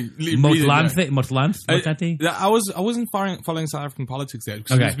 Motlanthe? I wasn't following South African politics yet. It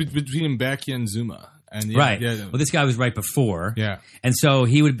was between Mbeki and Zuma. And Well, this guy was right before. Yeah. And so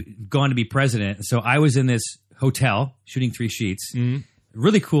he would go on to be president. So I was in this hotel shooting 3 sheets.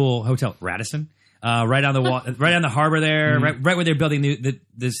 Really cool hotel, Radisson. Right on the wall, right on the harbor there, right where they're building the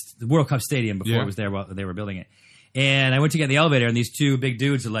World Cup Stadium before it was there while they were building it. And I went to get in the elevator, and these 2 big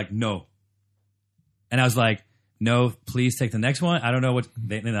dudes are like, no. And I was like, no, please take the next one. I don't know what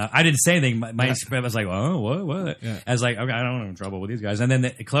I didn't say anything. My expression was like, oh, what? Yeah. I was like, okay, I don't want to have trouble with these guys. And then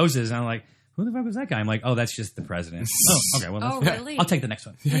it closes, and I'm like, who the fuck was that guy? I'm like, oh, that's just the president. Oh, okay. Well, Oh, really? I'll take the next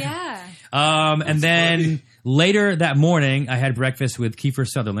one. Yeah. And then later that morning, I had breakfast with Kiefer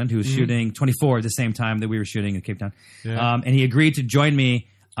Sutherland, who was shooting 24 at the same time that we were shooting in Cape Town. Yeah. And he agreed to join me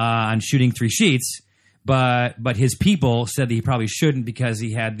on shooting 3 sheets. But his people said that he probably shouldn't because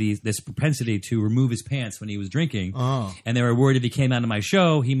he had this propensity to remove his pants when he was drinking. Oh. And they were worried if he came out of my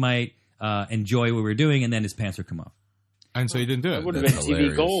show, he might enjoy what we were doing, and then his pants would come off. And so you didn't do That it. would have been That's TV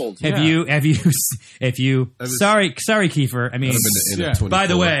hilarious. gold. If you sorry Kiefer. I mean, Yeah. by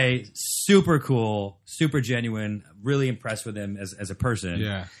the way, super cool, super genuine, really impressed with him as a person.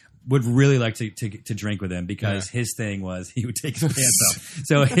 Yeah. Would really like to drink with him because his thing was he would take his pants off.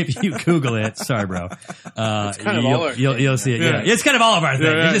 So if you Google it, sorry, bro, kind of all our you'll see it. Yeah. Yeah, it's kind of all of our thing.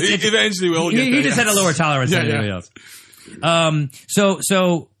 Yeah, It just- eventually we'll get he there. just had a lower tolerance than Yeah, anybody yeah. else.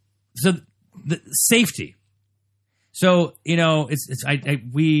 So the safety. So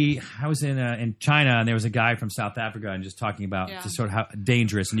I was in China and there was a guy from South Africa and just talking about just sort of how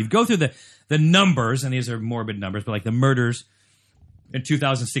dangerous. And you go through the numbers, and these are morbid numbers, but like the murders in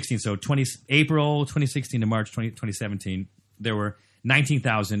 2016. So April 2016 to March 2017, there were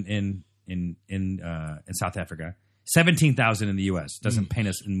 19,000 in South Africa. 17,000 in the U.S. Doesn't paint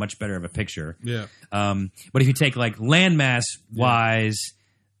us in much better of a picture. Yeah. But if you take like landmass wise,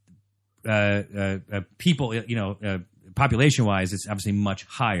 people, population wise, it's obviously much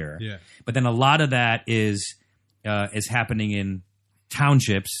higher. Yeah. But then a lot of that is happening in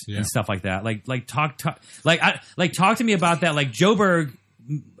townships and stuff like that. Talk to me about that. Like Joburg,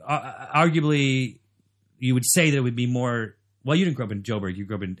 arguably, you would say that it would be more. Well, you didn't grow up in Joburg. You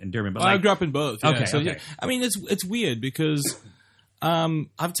grew up in Durban. But I grew up in both. Yeah. Okay, So, okay. yeah. I mean, it's weird because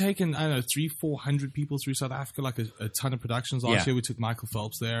I've taken, 300-400 people through South Africa, like a ton of productions. Last year we took Michael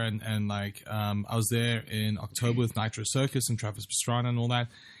Phelps there, and I was there in October with Nitro Circus and Travis Pastrana and all that.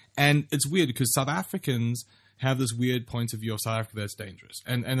 And it's weird because South Africans have this weird point of view of South Africa that's dangerous.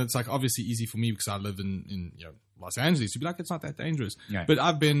 And it's like obviously easy for me because I live in Los Angeles to be like, it's not that dangerous. Right. But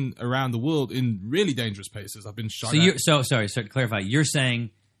I've been around the world in really dangerous places. I've been shot So at. sorry to clarify. You're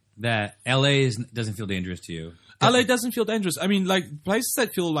saying that LA doesn't feel dangerous to you. LA doesn't feel dangerous. I mean, like places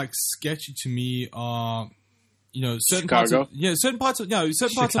that feel like sketchy to me are, certain parts of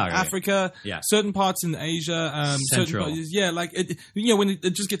Chicago, Africa, certain parts in Asia, Central. like when it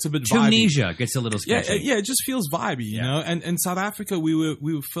just gets a bit Tunisia vibey. gets a little Yeah, sketchy. it just feels vibey, you know. And South Africa, we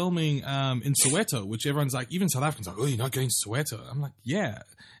were filming in Soweto, which everyone's like, even South Africans like, oh, you're not going to Soweto. I'm like, yeah.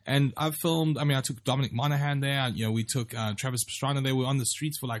 And I filmed. I mean, I took Dominic Monaghan there. We took Travis Pastrana there. We were on the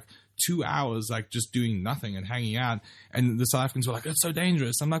streets for like 2 hours, like just doing nothing and hanging out. And the South Africans were like, it's so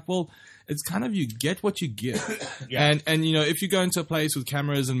dangerous. I'm like, well, it's kind of you get what you get. And if you go into a place with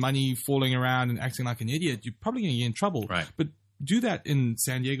cameras and money falling around and acting like an idiot, you're probably going to get in trouble. Right. But do that in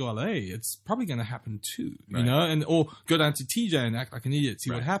San Diego, LA, it's probably going to happen too, Right. or go down to TJ and act like an idiot,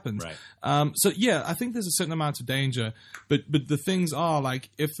 see what happens. Right. So yeah, I think there's a certain amount of danger, but the things are like,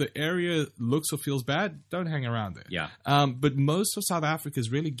 if the area looks or feels bad, don't hang around there. Yeah. But most of South Africa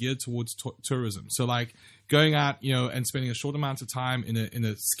is really geared towards tourism. So like going out, and spending a short amount of time in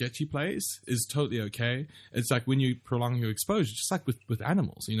a sketchy place is totally okay. It's like when you prolong your exposure, just like with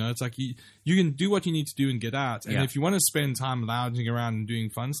animals, it's like you can do what you need to do and get out. And if you want to spend time lounging around and doing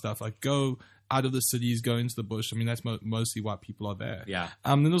fun stuff, like go out of the cities, go into the bush. I mean, that's mostly why people are there. Yeah.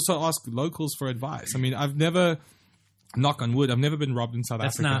 Then also ask locals for advice. I mean, I've never, knock on wood, I've never been robbed in South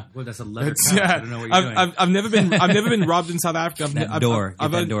Africa. That's a leather couch. I don't know what you're doing. I've never been robbed in South Africa. that door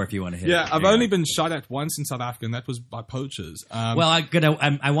if you want to hit it. Yeah, I've There you only go. been shot at once in South Africa, and that was by poachers. Well,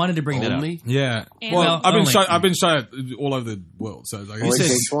 I wanted to bring that up. Only? Yeah. And- Well, Well, I've been shot at all over the world. So it's like, Only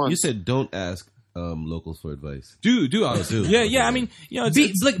takes one. You said don't ask locals for advice. do ask. do. Yeah. I mean,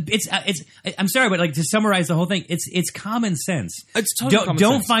 I'm sorry, but like to summarize the whole thing, it's common sense. It's totally common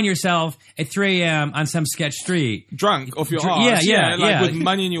don't sense. find yourself at 3 a.m. on some sketch street. drunk off your Dr- ass. yeah, yeah. with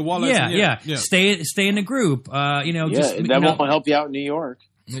money in your wallet. Yeah. Stay in a group. That won't help you out in New York.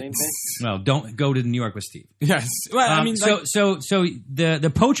 Same thing. Well, don't go to New York with Steve. Yes. Well, I mean, so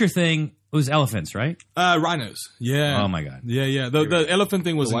the poacher thing was elephants, right? rhinos. Yeah. Oh my God. Yeah. The elephant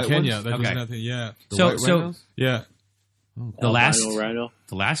thing was The in white Kenya. ones? That was Okay. another thing. Yeah. So White rhinos? Yeah. the last Rhino.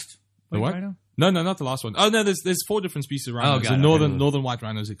 the last The what? rhino? No, not the last one. Oh no, there's 4 different species of rhinos. Oh, got the it. northern white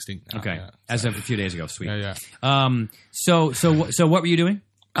rhino is extinct now. Okay, Yeah. as of a few days ago. Sweet. Yeah. So what were you doing?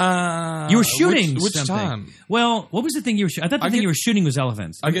 You were shooting which something. time? Well, what was the thing you were shooting? I thought the thing you were shooting was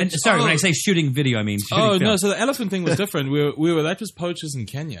elephants. When I say shooting video, I mean shooting film. No, so the elephant thing was different. we were that was poachers in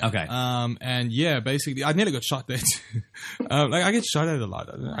Kenya. Okay. And yeah, basically, I nearly got shot there too. Like I get shot at a lot.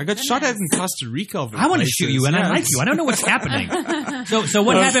 I got shot at in Costa Rica. I want to shoot you, and I like you. I don't know what's happening. So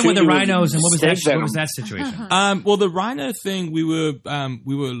what happened with the rhinos, and what was that situation? Well, the rhino thing, we were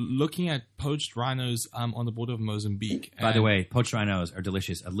looking at poached rhinos on the border of Mozambique. By the way, poached rhinos are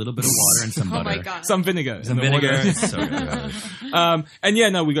delicious. A little bit of water and some butter. Oh my God. Some vinegar. Some vinegar. It's so good. And yeah,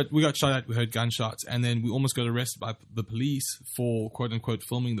 no, we got shot at. We heard gunshots, and then we almost got arrested by the police for quote unquote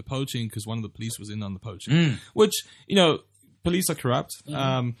filming the poaching because one of the police was in on the poaching. Which, you know, police are corrupt.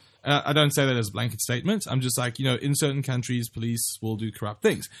 I don't say that as a blanket statement. I'm just like, you know, in certain countries, police will do corrupt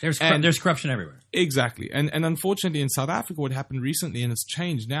things. There's corruption everywhere. Exactly. And unfortunately in South Africa, what happened recently, and it's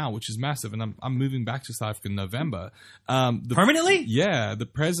changed now, which is massive, and I'm moving back to South Africa in November. Permanently? Yeah. The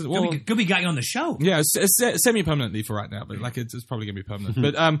president... Could be got you on the show. Yeah, semi-permanently for right now, but like it's probably going to be permanent.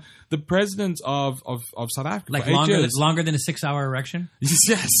 But the president of South Africa... Like longer than a 6-hour erection? Yes,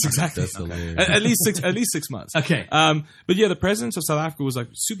 exactly. That's hilarious. At least 6 months. Okay. But yeah, the president of South Africa was like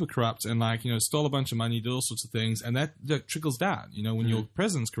super corrupt and like, you know, stole a bunch of money, did all sorts of things, and that trickles down. You know, when your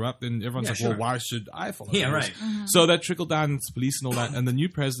president's corrupt, then everyone's like, well, why should I follow? Yeah, those? right. So that trickled down into police and all that, and the new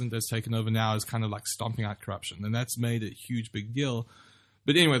president that's taken over now is kind of like stomping out corruption, and that's made a huge big deal.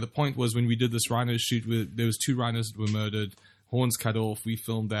 But anyway, the point was when we did this rhino shoot, there was 2 rhinos that were murdered, horns cut off. We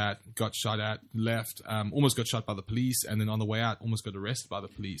filmed that, got shot at, left, almost got shot by the police, and then on the way out, almost got arrested by the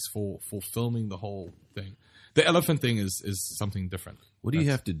police for filming the whole thing. The elephant thing is something different. What do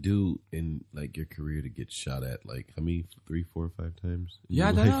you have to do in like your career to get shot at? Like how many? 3, 4, 5 times? Yeah,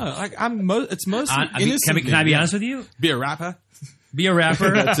 I don't know. Like it's mostly innocent. Can I be honest with you? Be a rapper. Be a rapper,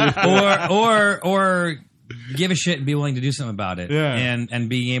 or give a shit and be willing to do something about it. Yeah. And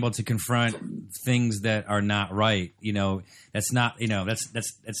being able to confront things that are not right. You know, that's not. You know,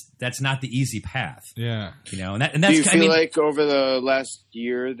 that's not the easy path. Yeah. You know, and that's. Do you feel like over the last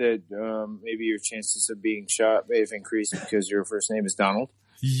year that maybe your chances of being shot may have increased because your first name is Donald?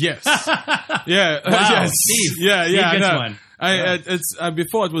 Yes. Yeah. Wow, yes. Steve. Yeah. Steve Yeah. gets I know. one. It's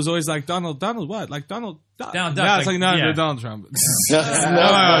before it was always like Donald what? Like Donald Duck. Donald Duck, Yeah, it's like no, yeah. Donald Trump.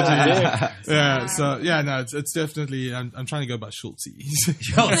 Yeah. Yeah. So yeah, no, it's definitely. I'm trying to go by Schultz.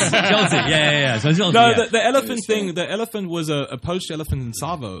 Schultz. Yeah. So Schultz, No, yeah. the elephant thing. The elephant was a poached elephant in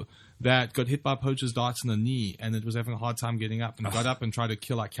Savo that got hit by poacher's darts in the knee, and it was having a hard time getting up, and got up and tried to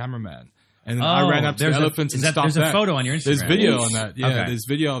kill our cameraman. And then I ran up to the elephants and stopped There's that. a photo on your Instagram. There's video on that. Yeah, Okay. there's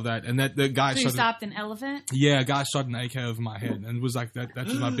video of that, and that the guy So you shot. stopped an elephant? Yeah, a guy shot an AK over my head, and it was like that. That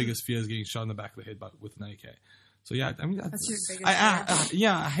was my biggest fear, is getting shot in the back of the head with an AK. So yeah, I mean, That's your biggest fear?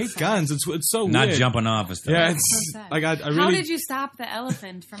 I hate guns. It's so Not weird. jumping off and stuff. Yeah, So it's sad. like I really How did you stop the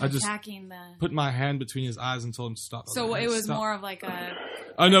elephant from I just attacking the... put my hand between his eyes and told him to stop. So it was Stop. more of like a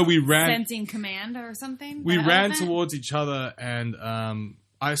Oh no, we ran. sensing command or something? We The ran elephant? towards each other, and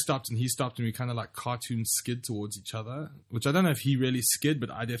I stopped and he stopped, and we kind of like cartoon skid towards each other, which I don't know if he really skid, but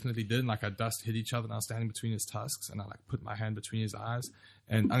I definitely did. Like our dust hit each other, and I was standing between his tusks, and I like put my hand between his eyes,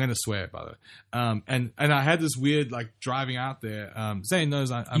 and I'm gonna swear, by the way. And I had this weird like driving out there. Zane knows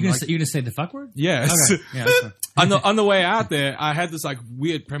I'm You like, gonna say the fuck word? yes. Okay. Yeah, that's fine. on the way out there, I had this like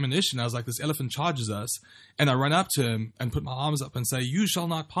weird premonition. I was like, this elephant charges us, and I run up to him and put my arms up and say, "You shall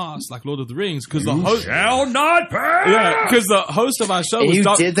not pass," like Lord of the Rings, because the host Shall not pass. yeah, because the host of our show And was you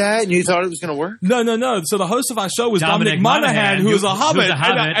did that, and you thought it was going to work? No. So the host of our show was Dominic Monaghan, who was a hobbit. Who's a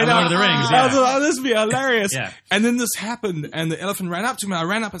hobbit in Lord of the Rings. I was Yeah. like, oh, this would be hilarious. Yeah. And then this happened, and the elephant ran up to me. I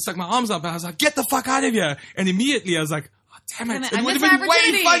ran up and stuck my arms up, and I was like, "Get the fuck out of here!" And immediately I was like, "Oh, damn it! I It would have missed been my way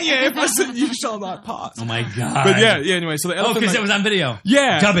opportunity." funnier if I said you shall not pass." Oh my god. But yeah. Anyway, so the Oh, elephant. because like- it was on video.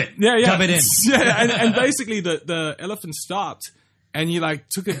 yeah. Dub it. Yeah. Dub it in. Yeah. And basically the elephant stopped, and he like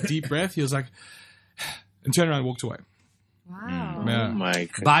took a deep breath. He was like, and turned around and walked away. Wow. Yeah. Oh my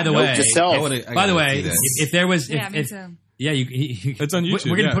God. By the way, Note to self. by the way, if there was, Yeah, me if, too. yeah, It's on YouTube,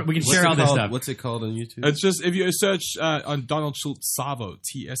 We're gonna yeah. we can share all this stuff. What's it called on YouTube? It's just if you search on Donald Schultz Savo,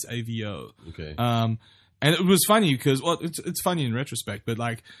 Tsavo. Okay. And it was funny because, well, it's funny in retrospect, but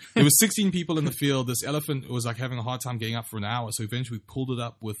like there was 16 people in the field. This elephant was like having a hard time getting up for an hour, so eventually we pulled it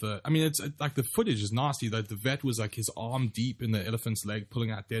up with a. I mean, it's like the footage is nasty. Like the vet was like his arm deep in the elephant's leg,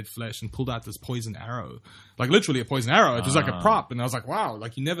 pulling out dead flesh, and pulled out this poison arrow, like literally a poison arrow. It was like a prop, and I was like, wow,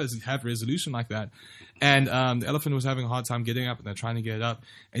 like you never have resolution like that. And the elephant was having a hard time getting up, and they're trying to get it up,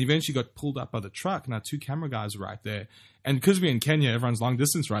 and eventually got pulled up by the truck. And our 2 camera guys were right there. And because we're in Kenya, everyone's long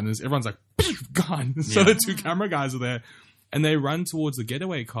distance runners, everyone's like, gone. So the 2 camera guys are there, and they run towards the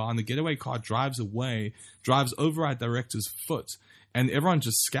getaway car, and the getaway car drives away, drives over our director's foot, and everyone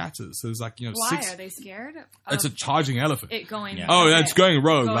just scatters. So there's like, Why are they scared? It's a charging elephant. It going. Yeah. Oh, okay. that's going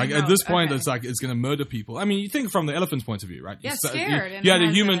rogue. Going Like at rogue. this point, Okay. it's like it's going to murder people. I mean, you think from the elephant's point of view, right? Yeah, You scared, and You had it a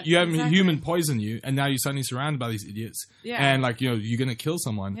has human. a- You have a exactly. human poison you, and now you're suddenly surrounded by these idiots. Yeah. And like you're going to kill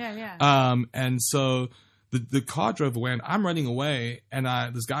someone. Yeah. And so the car drove away, and I'm running away, and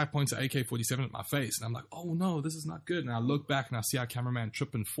this guy points an AK-47 at my face, and I'm like, oh no, this is not good. And I look back, and I see our cameraman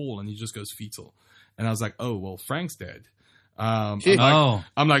trip and fall, and he just goes fetal. And I was like, oh well, Frank's dead. I'm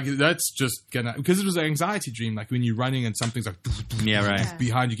like, that's just gonna, because it was an anxiety dream, like when you're running and something's like Yeah, right.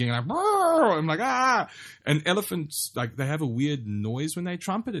 behind you getting like, I'm like, ah. And elephants, like, they have a weird noise when they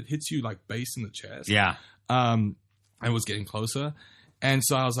trumpet. It hits you like base in the chest. Yeah. I was getting closer, and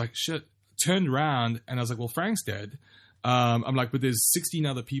so I was like, shit. Turned around, and I was like, well, Frank's dead. I'm like, but there's 16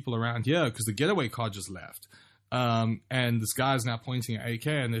 other people around here because the getaway car just left. And this guy's now pointing at AK,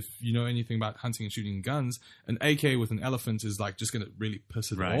 and if you know anything about hunting and shooting guns, an AK with an elephant is like just going to really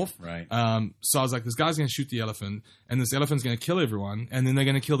piss it off. Right. So I was like, this guy's going to shoot the elephant, and this elephant's going to kill everyone, and then they're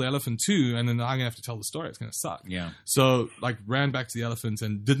going to kill the elephant too, and then I'm going to have to tell the story. It's going to suck. Yeah. So like ran back to the elephant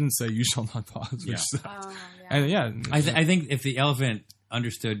and didn't say you shall not pass. Which Yeah. sucked. Oh, yeah. And yeah, I think if the elephant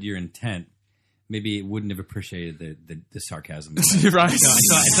understood your intent, maybe it wouldn't have appreciated the sarcasm. right.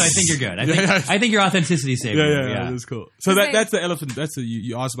 So I think you're good. Yeah. I think your authenticity saved you. Yeah, that's cool. So Because that's the elephant. That's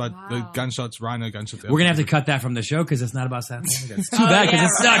you asked about the Wow. gunshots, rhino gunshots. We're gonna have to cut that from the show because it's not about South Africa. It's too bad because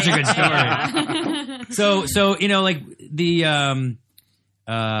it's such a good story. So like the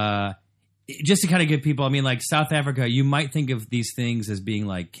just to kind of give people, I mean, like South Africa, you might think of these things as being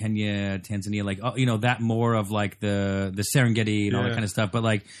like Kenya, Tanzania, like that more of like the Serengeti and all that Yeah. kind of stuff. But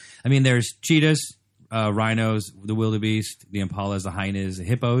like, I mean, there's cheetahs, rhinos, the wildebeest, the impalas, the hyenas, the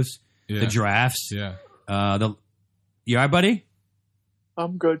hippos, Yeah. the giraffes. Yeah. You all right, buddy?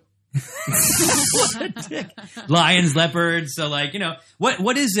 I'm good. Lions, leopards. So like,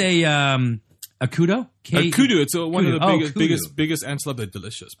 what is a kudu? Kudu. It's one of the Oh, biggest antelope. They're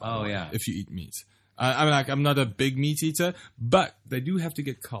delicious. By the Oh, way, yeah. if you eat meat. I mean, like, I'm not a big meat eater, but they do have to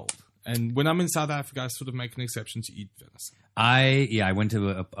get cold. And when I'm in South Africa, I sort of make an exception to eat venison. I went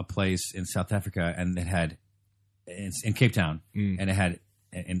to a place in South Africa and it had it's in Cape Town and it had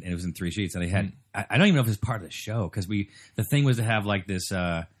and it was in 3 sheets and they had I don't even know if it was part of the show because the thing was to have like this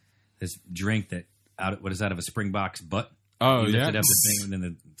this drink that out of a Springbok's butt. Oh, You yeah. lifted up the thing and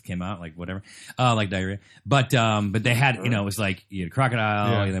then it came out like whatever, like diarrhea. But they had it was like you had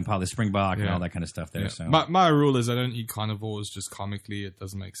crocodile Yeah. and then probably Springbok and Yeah. all that kind of stuff there. Yeah. So My rule is I don't eat carnivores just comically. It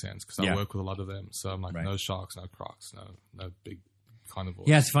doesn't make sense because Yeah. I work with a lot of them. So I'm like, Right. no sharks, no crocs, no big carnivores.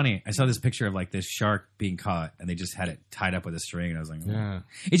 yeah, it's funny. I saw this picture of like this shark being caught, and they just had it tied up with a string, and I was like, oh. Yeah.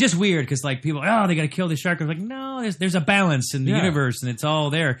 It's just weird because like people, they got to kill the shark. I was like, no, there's a balance in the Yeah. universe, and it's all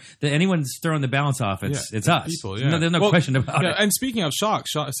there. That anyone's throwing the balance off, it's us. People, yeah. No, there's no question about it. And speaking of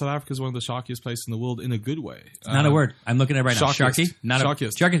sharks, South Africa is one of the sharkiest places in the world in a good way. It's not a word. I'm looking at it right now. Sharky, not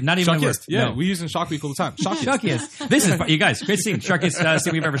Sharkiest. Sharky, not even a word. Sharkiest. Yeah, No. we use in Shark Week all the time. Sharkiest. Sharkiest. This is you guys. Great scene. Sharkiest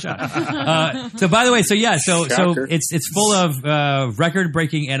scene we've ever shot. So by the way, so Shocker. it's full of record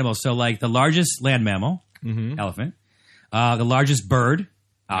breaking animals. So like the largest land mammal, elephant, the largest bird,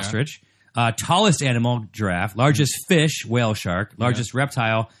 ostrich, tallest animal, giraffe, largest fish, whale shark, largest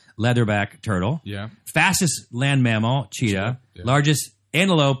reptile, leatherback turtle, Yeah. fastest land mammal, cheetah, Yeah. largest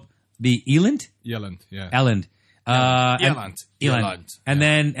antelope, the eland, Yeland. Yeah. eland. Eland. Eland.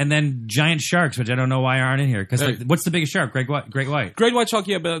 And then giant sharks, which I don't know why aren't in here. Because Hey. what's the biggest shark? Great white. Great white shark,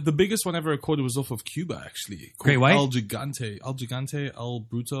 yeah, but the biggest one ever recorded was off of Cuba, actually. Great Called white? El Gigante, El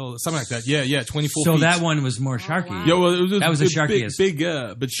Bruto, something like that. Yeah, 24 So feet. that one was more sharky. wow. Yeah, well, it was That was the big, sharkiest.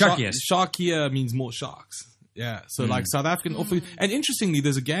 bigger, but Sharkiest. Sharkier means more sharks. Yeah, so like South African, awfully, and interestingly,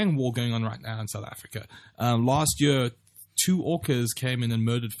 there's a gang war going on right now in South Africa. Last year, 2 orcas came in and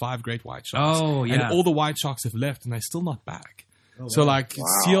murdered 5 great white sharks. Oh, yeah. And all the white sharks have left, and they're still not back. So like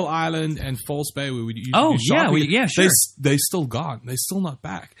Seal Island and False Bay, where we do Oh, Shark yeah, Week, yeah, sure. They still gone. They're still not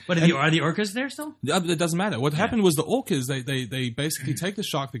back. But are the orcas there still? It doesn't matter. What happened was the orcas, they basically take the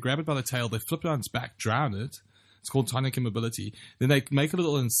shark, they grab it by the tail, they flip it on its back, drown it. It's called tonic immobility. Then they make a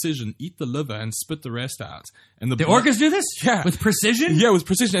little incision, eat the liver, and spit the rest out. And The orcas do this? Yeah. With precision? Yeah, with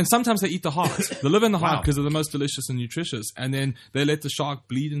precision. And sometimes they eat the heart, the liver and the heart, Wow. because they're the most delicious and nutritious. And then they let the shark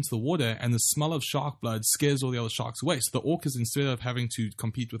bleed into the water, and the smell of shark blood scares all the other sharks away. So the orcas, instead of having to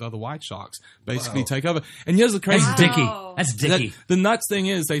compete with other white sharks, basically take over. And here's the crazy That's thing. dicky. Wow. That's That- dicky. the nuts thing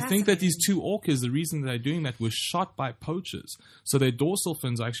is, they think that these 2 orcas, the reason they're doing that, were shot by poachers. So their dorsal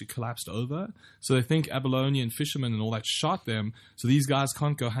fins are actually collapsed over. So they think Abalonian fishermen and all that shot them. So these guys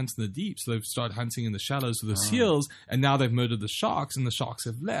can't go hunt in the deep. So they've started hunting in the shallows with the seals. And now they've murdered the sharks, and the sharks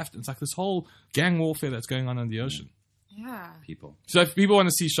have left. It's like this whole gang warfare that's going on in the ocean. Yeah. people. So if people want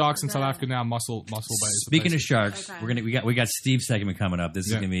to see sharks in South Africa now, Mussel Bay. is the Speaking place. of sharks, Okay. we got Steve's segment coming up. This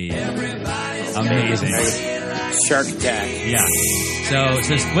is Yeah. gonna be amazing. Shark Attack. Yeah.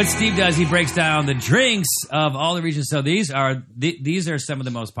 So what Steve does, he breaks down the drinks of all the regions. So these are some of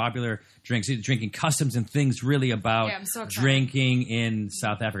the most popular drinks. He's drinking customs and things really about Yeah, I'm so excited. drinking in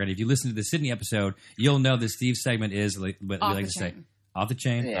South Africa. And if you listen to the Sydney episode, you'll know that Steve's segment is what we Off like the to say, chain. off the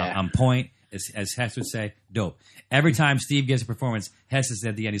chain, Yeah. on point. As Hess would say, dope. Every time Steve gives a performance, Hess is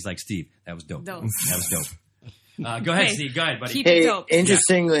at the end. He's like, Steve, that was dope. Dope. That was dope. Go ahead, Hey, Steve. Go ahead, buddy. keep it Hey, dope.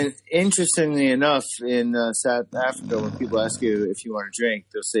 interestingly enough, in South Africa, when people ask you if you want to drink,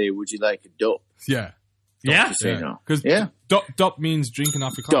 they'll say, "Would you like a dope?" Yeah. Yeah? You say no. Because Yeah. dop means drink in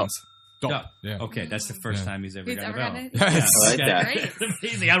Afrikaans. Dop. Dop. Yeah. Okay, that's the first time he's ever Who's gotten ever a gotten bell. it? Yes. I like that. Great.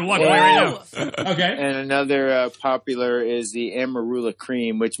 Amazing. I'd walk away right now. Okay. And another popular is the Amarula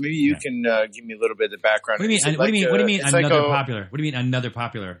cream, which maybe you can give me a little bit of the background. What do you Is mean? it What do you like mean? it's like Another a- popular? What do you mean another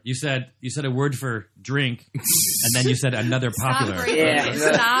popular? You said a word for drink, and then you said another popular. Stop breaking Yeah. it.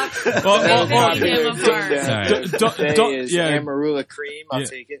 Stop. Well, Ripping them apart. Sorry. Say is yeah. Amarula cream. I'll Yeah.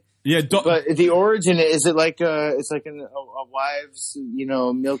 take it. Yeah. But the origin is it like it's like a wives,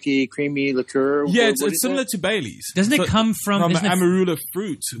 milky, creamy liqueur? Yeah, What it's is similar it? to Bailey's. Doesn't it come from? Isn't it- Amarula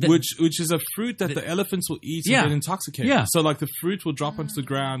fruit, The- which is a fruit that the elephants will eat Yeah. and get intoxicated. Yeah. So like the fruit will drop onto the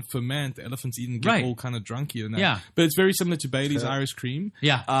ground, ferment, the elephants eat and get Right. all kind of drunky and that. Yeah. But it's very similar to Bailey's Irish cream.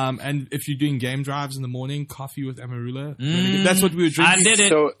 Yeah. And if you're doing game drives in the morning, coffee with Amarula. really good. That's what we were I drinking. did it.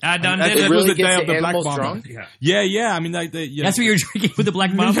 So- I done That did It it. was really the day gets of the Black animals Mamba. drunk? Yeah. I mean, like, yeah. That's what you're drinking with the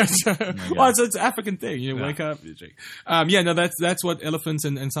black mamba. Well, it's an African thing. You wake up, you drink. That's what elephants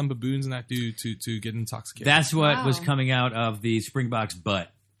and some baboons and that do to get intoxicated. That's what Wow. was coming out of the Springboks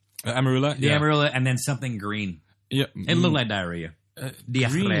butt. Amarula. The yeah. Amarilla, and then something green. Yeah. It looked like diarrhea. Diarrhea.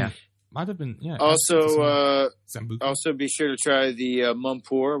 Green. Might have been. Yeah. Also, Sambuca. also be sure to try the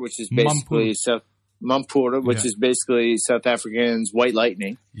Mumpur, which is basically Mumpura, which Yeah. is basically South Africans' white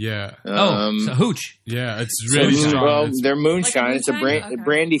lightning. Yeah. So hooch. Yeah. It's So really strong. well, It's- their moonshine. Like a It's a moonshine? Okay.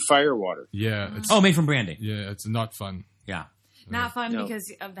 brandy firewater. yeah. It's, Oh, made from brandy. yeah. It's not fun. Yeah. Not fun No.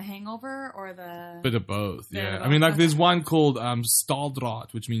 because of the hangover or the. Bit of both. Bit Yeah. of I mean, like both. there's one called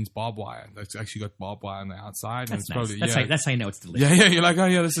Stahldraht, which means barbed wire. That's actually got barbed wire on the outside. And That's it's nice. probably That's how you know it's delicious. yeah. You're like, oh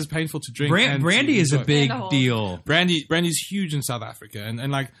yeah, this is painful to drink. and Brandy to is a enjoy. big And a whole- deal. Brandy's huge in South Africa,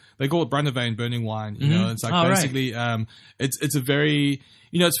 and like they call it Brandewijn, burning wine. You know, it's like Oh, right. basically, it's a very,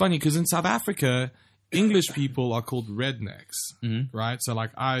 it's funny because in South Africa, English people are called rednecks, right? So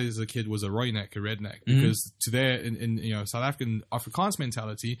like I, as a kid, was a Royneck, a redneck, because to their in South African Afrikaans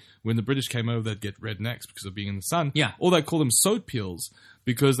mentality, when the British came over, they'd get rednecks because of being in the sun. Yeah. Or they call them soap peels.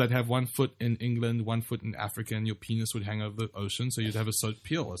 Because they'd have 1 foot in England, 1 foot in Africa, and your penis would hang over the ocean, so you'd have a salt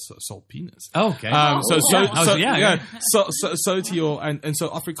peel, a salt penis. Okay. So to your and so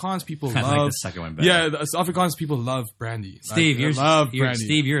Afrikaans people I love like the second one better. yeah, the Afrikaans people love brandy. Steve, Like, they love brandy.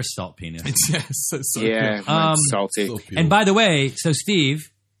 Steve, you're a salt penis. It's so Yeah, good. mine's salty. So pure. And by the way, so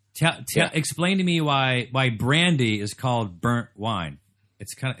Steve, explain to me why brandy is called burnt wine.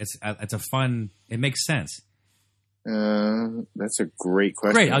 It's a fun. It makes sense. That's a great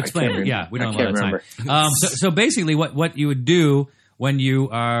question. Great, I'll I explain can't it. Yeah, we don't I have a lot can't of time. remember. So basically, what you would do when you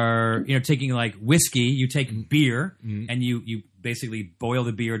are taking like whiskey, you take beer and you basically boil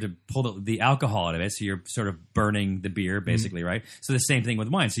the beer to pull the alcohol out of it. So you're sort of burning the beer, basically, right? So the same thing with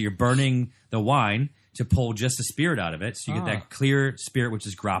wine. So you're burning the wine to pull just the spirit out of it. So you get that clear spirit, which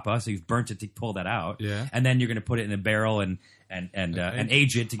is grappa. So you've burnt it to pull that out. Yeah. And then you're going to put it in a barrel and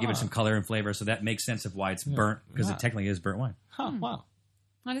age it to give it some color and flavor. So that makes sense of why it's burnt, because it technically is burnt wine. Huh, wow.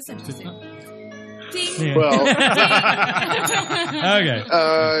 That is interesting. Ding. Well, Okay.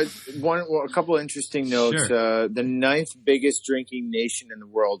 a couple of interesting notes. Sure. The 9th biggest drinking nation in the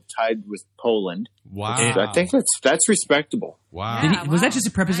world, tied with Poland. Wow. I think that's respectable. Wow. Yeah. Was that wow. just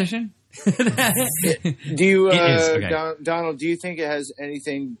a preposition? Do you, It is, okay. Donald? Do you think it has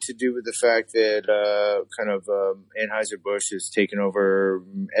anything to do with the fact that Anheuser-Busch has taken over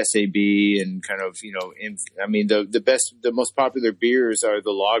SAB and the most popular beers are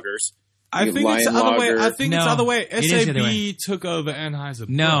the lagers. I You think have it's the Lion other way. I Lager. think it's No, the other way. it is the other way. SAB took over Anheuser.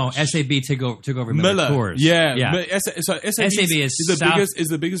 No, SAB took over Miller Coors. Yeah. yeah. But SAB is the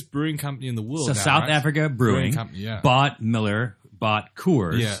South- biggest brewing company in the world. So now, South right? Africa Brewing company, yeah. bought Miller, bought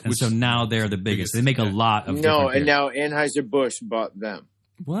Coors, Yeah, and which- so now they're the biggest. They make a yeah. lot of No, different and beers. now Anheuser-Busch bought them.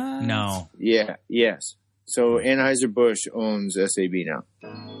 What? No. Yeah, yes. So Anheuser-Busch owns SAB now.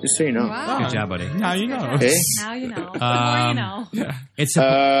 Just so you know. Wow. Good job, buddy. Now you know. Hey. Now you know. The more you know. It's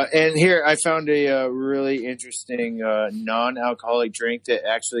And here I found a really interesting non-alcoholic drink that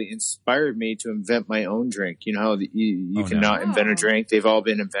actually inspired me to invent my own drink. You know how you cannot invent a drink; they've all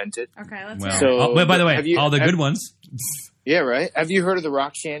been invented. Okay, let's well. hear it. So, but by the way, all the good ones. Yeah, right. Have you heard of the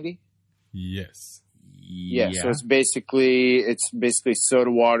rock shandy? Yes. Yeah. So it's basically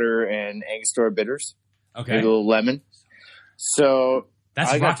soda water and Angostura bitters. Okay. With a little lemon. So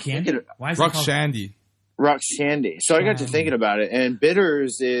That's I got rock to candy. thinking- Why is it Rock called Shandy. Rock shandy. So I got to thinking about it, and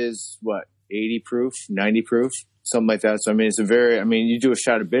bitters is what 80 proof, 90 proof, something like that. So I mean, it's you do a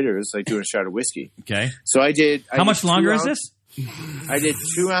shot of bitters like doing a shot of whiskey. Okay. So I did. How much longer is this? I did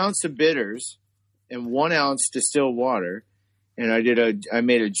 2 ounces of bitters and 1 ounce distilled water, and I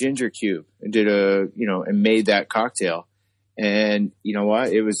made a ginger cube and and made that cocktail. And you know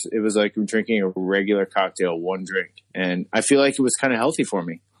what? It was like drinking a regular cocktail, one drink, and I feel like it was kind of healthy for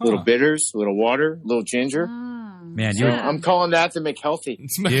me. A little bitters, a little water, a little ginger. Man, So I'm calling that the McHealthy.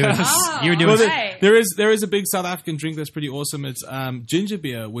 You're doing right. There is a big South African drink that's pretty awesome. It's ginger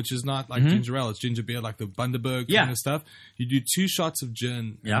beer, which is not like ginger ale. It's ginger beer, like the Bundaberg kind of stuff. You do 2 shots of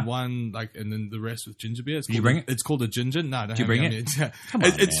gin and one and then the rest with ginger beer. You bring it? It's called a ginger. No, don't you bring it? It's Come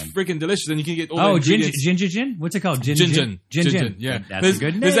on, it's man. freaking delicious, and you can get all the ginger ingredients. gin? What's it called? Gin. Yeah, That's a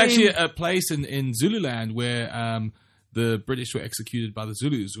good name. There's actually a place in Zululand where the British were executed by the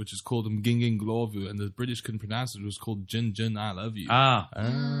Zulus, which is called Mgingin Glovu, and the British couldn't pronounce it. It was called Jin Jin I Love You.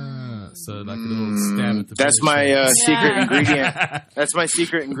 So like a little stab at the That's British my there. secret ingredient. That's my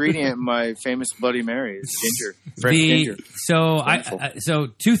secret ingredient. In my famous Bloody Mary is ginger, fresh ginger. So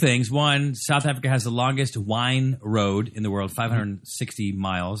 2 things. One, South Africa has the longest wine road in the world, 560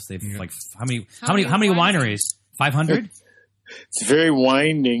 miles. They've how many wineries? 500. It's very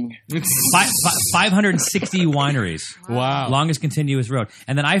winding. 560 wineries. Wow. Longest continuous road.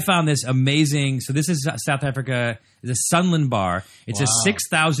 And then I found this amazing. So this is South Africa. It's a Sunland bar. It's a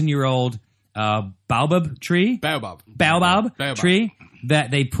 6,000-year-old baobab tree. Baobab tree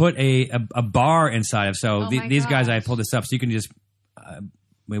that they put a bar inside of. So these guys, I pulled this up, so you can just.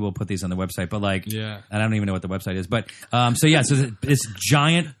 Maybe we'll put these on the website, but I don't even know what the website is. But so this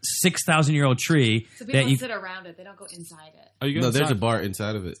giant 6,000-year-old tree. So people sit around it; they don't go inside it. Oh, you go No, inside? there's a bar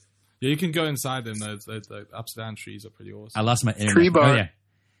inside of it. Yeah, you can go inside them. The upside down trees are pretty awesome. I lost my internet. Tree bar. Oh,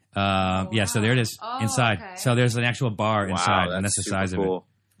 yeah. Yeah, so there it is inside. Okay. So there's an actual bar inside, and that's the super size of cool.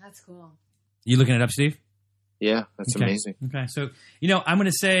 it. That's cool. You looking it up, Steve? Yeah, that's Okay. amazing. Okay, so I'm going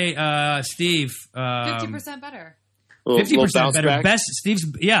to say, Steve, 50% better. 50% better. Back. Best Steve's,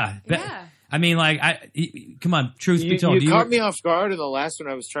 yeah. I mean, come on, truth be told. You caught me off guard in the last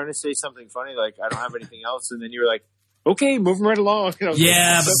one. I was trying to say something funny, like I don't have anything else, and then you were like, "Okay, moving right along." And I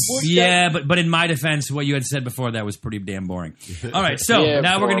was but in my defense, what you had said before that was pretty damn boring. All right, so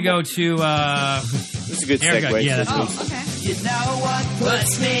now we're going to go to That's a good Erica. segue. Yeah, that's cool. Okay. You know what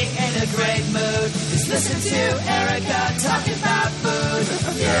puts me in a great mood is listen to Erica talking about food.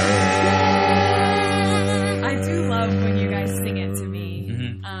 I do love when you guys sing it to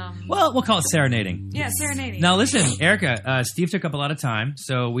me. Well, we'll call it serenading. Yeah, serenading. Now listen, Erica, Steve took up a a lot of time,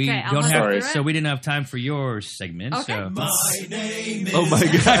 so we Okay, I'll don't muscle have, through it. so we didn't have time for your segment. Okay. So. Oh my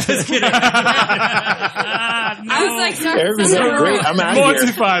god! Just kidding. I was like, sorry. Erica's like, great. I'm out of here.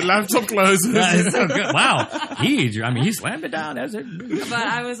 Mortified. Laptop closes. That's so good. Wow, he slammed it down. That's it. But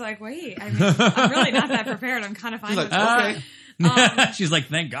I was like, wait, I'm really not that prepared. I'm kind of fine with it. She's like,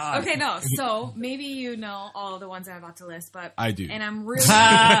 thank God. Okay, no. So maybe you know all the ones I'm about to list, but I do. and I'm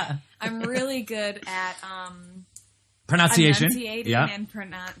really good at Pronunciation. enunciating Yeah. and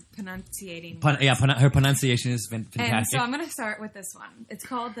pronunciating. Her pronunciation is And fantastic. so I'm going to start with this one. It's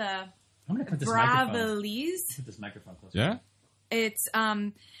called the I'm going to put this microphone. Bravalese. Put this microphone closer. Yeah. It's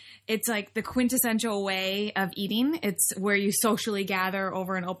like the quintessential way of eating. It's where you socially gather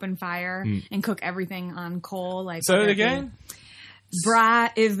over an open fire and cook everything on coal. Like Say it again.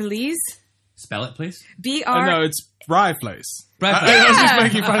 Bravalese. Spell it, please. B-R. No, it's rye place. Rye I was just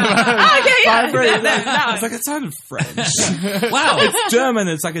making fun of it. Okay, yeah. It's like it sounded French. Wow. It's German.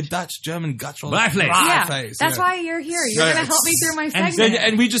 It's like a Dutch-German guttural. Rye place. Yeah, face. that's why you're here. You're going to help me through my segment.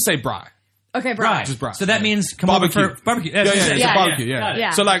 And we just say bry. Okay, bro. Right. Just bry. So that means come Barbecue. over for barbecue. Yeah, it's Yeah, a barbecue, Got yeah. it. Yeah.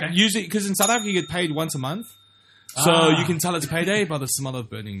 So like Okay. usually, because in South Africa you get paid once a month. So you can tell it's payday by the smell of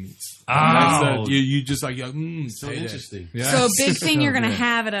burning meats. Oh. You just like, So payday. interesting. Yeah. So a big thing you're going to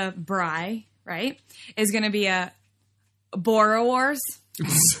have at a braai, right, is going to be a boerewors.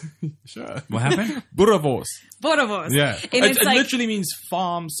 Sure. What happened? Boerewors. Boerewors. Yeah. And It it's like, literally means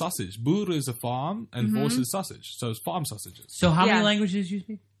farm sausage. Boer is a farm and Wors is sausage. So it's farm sausages. So how many Yeah. languages you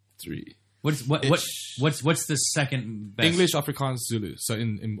speak? 3. What's the second best? English, Afrikaans, Zulu. So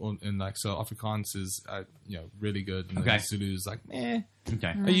in like so Afrikaans is really good, and then Zulu is like meh.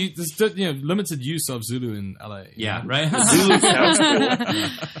 Okay. There's limited use of Zulu in LA. Yeah, right. Zulu sounds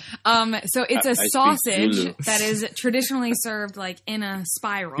cool. So it's a I speak sausage Zulu. that is traditionally served like in a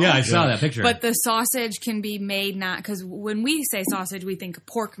spiral. Yeah, I saw that picture. But the sausage can be made because when we say sausage, we think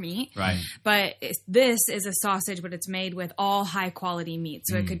pork meat. Right. But this is a sausage, but it's made with all high quality meat.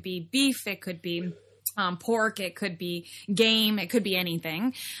 So it could be beef, it could be pork, it could be game, it could be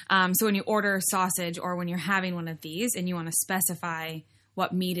anything. So when you order sausage or when you're having one of these and you want to specify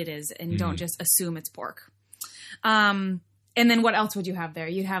what meat it is and don't just assume it's pork. And then what else would you have there?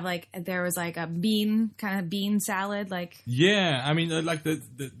 You'd have there was a bean salad, Yeah, I mean, like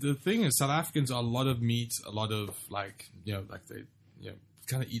the thing is, South Africans are a lot of meat, a lot of they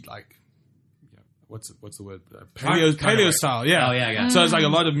kind of eat what's the word? Paleo style, yeah. Oh yeah. So it's like a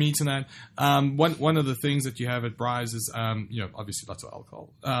lot of meat in that. One of the things that you have at Bry's is obviously lots of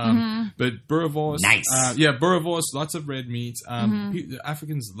alcohol, but boerewors, Nice. Boerewors, lots of red meat.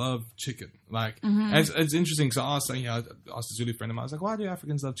 Africans love chicken. It's interesting because I asked a Zulu friend of mine, I was like, why do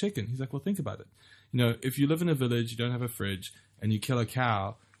Africans love chicken? He's like, well, think about it. If you live in a village, you don't have a fridge, and you kill a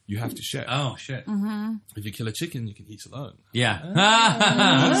cow, you have to share. Oh shit. If you kill a chicken, you can eat alone. Yeah.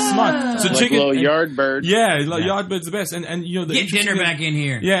 Smart. So Like chicken, little yard bird. yard bird's the best. And the Get dinner back in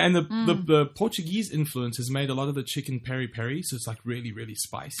here. Yeah, and the Portuguese influence has made a lot of the chicken peri-peri, so it's like really, really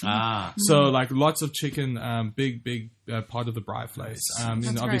spicy. So like lots of chicken, big part of the braai place.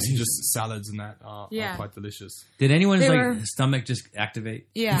 And obviously just salads and that are quite delicious. Did anyone's stomach just activate?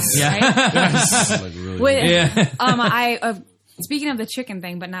 Yeah. Yeah. Like really Speaking of the chicken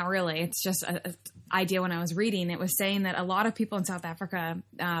thing, but not really. It's just an idea when I was reading. It was saying that a lot of people in South Africa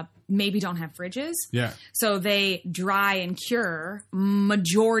maybe don't have fridges. Yeah. So they dry and cure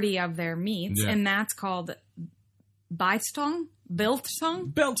majority of their meats, and that's called biltong.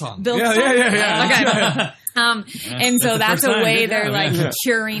 Biltong. Biltong? Yeah. Okay. And so that's a way Good they're job.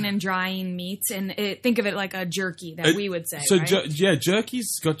 curing and drying meats, and think of it like a jerky that we would say. So right?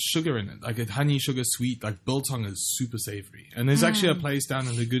 jerky's got sugar in it, like a honey sugar sweet. Like biltong is super savory, and there's actually a place down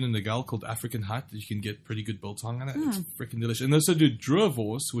in Laguna Niguel called African Hut that you can get pretty good biltong in it. It's freaking delicious. And they also do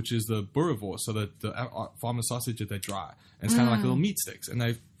droewors, which is the boerewors, so the farmer sausage that they dry, and it's kind of like little meat sticks, and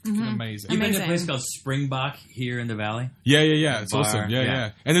they're freaking amazing. You been to a place called Springbok here in the valley? Yeah. It's Bar, awesome. yeah. Yeah.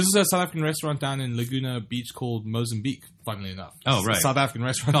 And there's also a South African restaurant down in Laguna Beach called Mozambique, funnily enough. Oh, It's right. a South African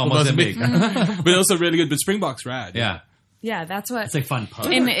restaurant Oh, called Mozambique. Mozambique. But also really good. But Springbok's rad. Yeah. Yeah, that's what. It's like fun pub.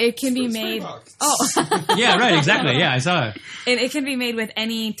 And it can be made. Oh, Yeah, right, exactly. Yeah, I saw it. and it can be made with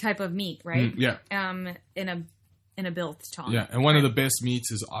any type of meat, right? Yeah. In a biltong. Yeah. And one of the best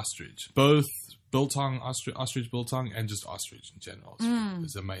meats is ostrich. Both biltong, ostrich biltong, and just ostrich in general.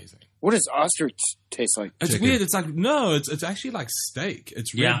 It's amazing. What does ostrich taste like? It's weird. It's like it's actually like steak.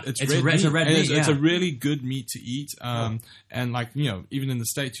 It's red. Yeah, it's it's red. red- it's a meat. red And meat, It's a yeah. really good meat to eat. And like even in the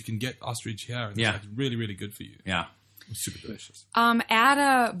States, you can get ostrich here, and Yeah. it's like really, really good for you. Yeah. It's super delicious. At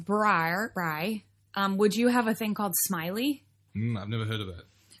a braai, would you have a thing called Smiley? I've never heard of that.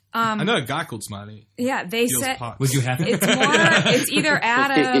 I know a guy called Smiley. Yeah, they Deals said pots. Would you have it? it's either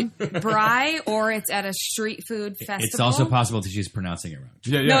at a braai or it's at a street food festival. It's also possible that she's pronouncing it wrong.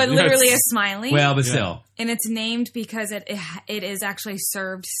 Yeah. No, it literally it's- is Smiley. Well, but still. And it's named because it is actually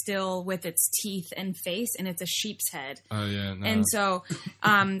served still with its teeth and face, and it's a sheep's head. Oh yeah. No. And so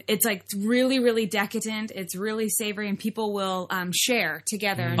it's like really, really decadent. It's really savory, and people will share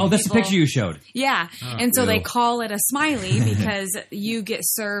together. And Oh, that's the people- picture you showed. Yeah. And so they ew. call it a smiley because you get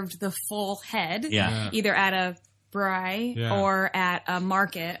served the full head, Yeah. either at a braai Yeah. or at a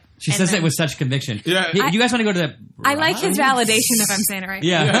market. She And says then- it with such conviction. Yeah. You guys want to go to the... I like his validation if I'm saying it right.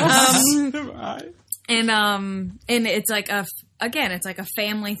 Yeah. And it's like it's like a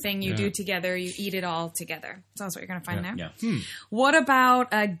family thing you do together. You eat it all together. So that's what you're going to find there. Yeah. What about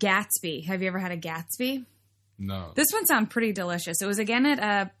a Gatsby? Have you ever had a Gatsby? No. This one sounded pretty delicious. It was again at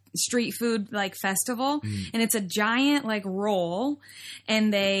a street food festival, and it's a giant roll,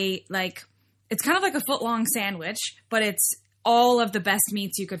 and they it's kind of like a foot long sandwich, but it's all of the best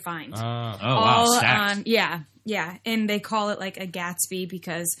meats you could find. Oh, wow. all Stacked. yeah, and they call it a Gatsby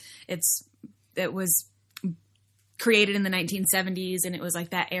because it was created in the 1970s, and it was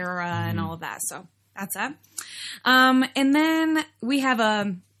that era and all of that. So that's that. And then we have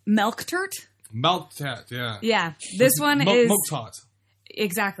a milk tart. Milk tart. Yeah. Yeah, this one Milk, is milk tart.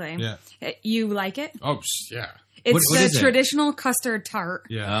 exactly. Yeah. You like it? Oh yeah. It's What the is it? traditional custard tart.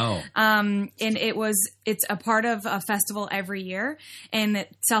 Yeah. Oh. And it's a part of a festival every year, and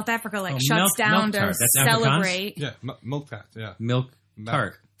South Africa shuts milk down to tart. That's Afrikaans? celebrate. Yeah. Milk tart. Yeah. Milk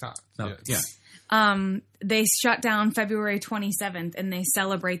tart. tart. So, Yeah. They shut down February 27th, and they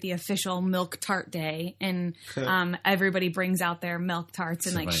celebrate the official Milk Tart Day, and everybody brings out their milk tarts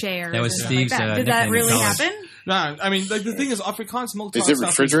and like shares. That was and Steve's, stuff like that. Did nickname that in really college. happen? No, I mean, like the thing is, Afrikaans milk tart Is it stuff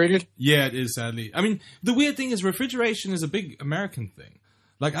refrigerated? Yeah, it is, sadly. I mean, the weird thing is refrigeration is a big American thing.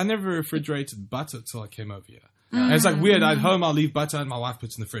 Like, I never refrigerated butter till I came over here. And it's like weird. At home, I'll leave butter and my wife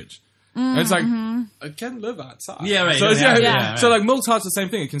puts in the fridge. And it's like, I can live outside. Yeah, right. So, Yeah. so like, milk tart's the same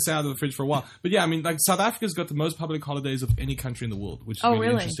thing. It can stay out of the fridge for a while. But yeah, I mean, like, South Africa's got the most public holidays of any country in the world, which is really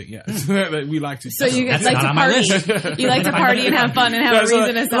really? interesting. Yeah. We like to. So you That's like not to on my party. You like to party and have fun and have a so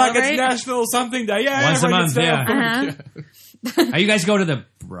reason to like celebrate. it's National Something Day. Yeah, Once a everyone month, gets yeah. there. Are you guys go to the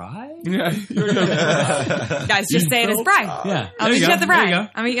bride? Yeah. Guys, just say it as bride. Yeah. I'll There meet you you at go. the There you bride. go.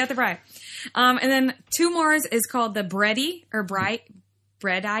 I'll meet you at the bride. And then two more is called the bready or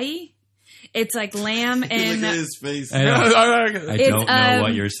breadie. It's like lamb Look and at his face. I know. I It's, don't know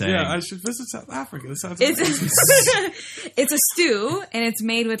what you're saying. Yeah, I should visit South Africa. That sounds it's amazing. it's a stew, and it's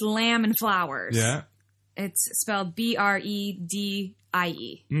made with lamb and flowers. Yeah. It's spelled Bredie.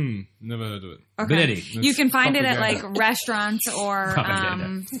 Never heard of it. Okay. Bready. You can find it at Propaganda. like restaurants or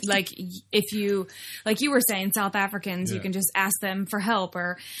Propaganda. like if you like you were saying South Africans, you Yeah. can just ask them for help,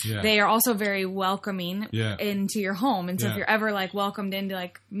 or Yeah. they are also very welcoming Yeah. into your home. And so Yeah. if you're ever like welcomed into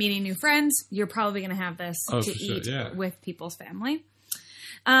like meeting new friends, you're probably going to have this Oh, to for sure, eat yeah. with people's family.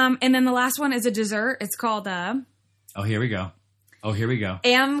 And then the last one is a dessert. It's called Oh, here we go.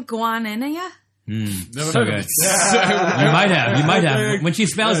 Amguanania. Never So heard good. of it. You might have. When she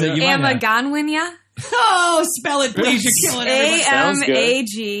spells it, you might have. Amaganwinya. Oh, spell it, please. You're killing everyone. Sounds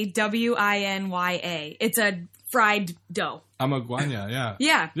good. Amagwinya. It's a fried dough. Amaguanya, yeah.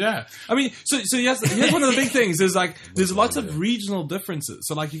 Yeah. Yeah. I mean, so here's one of the big things is like, there's lots of regional differences.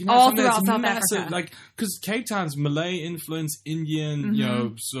 So like, you can have All something that's throughout South massive, Africa. like, because Cape Town's Malay influence, Indian, you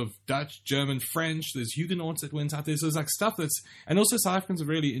know, sort of Dutch, German, French. There's Huguenots that went out there. So there's like stuff that's, and also South Africans are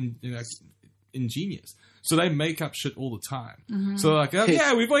really ingenious. So they make up shit all the time. So like, oh,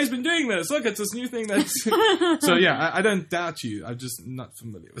 yeah, we've always been doing this. Look, it's this new thing that's... So yeah, I don't doubt you. I'm just not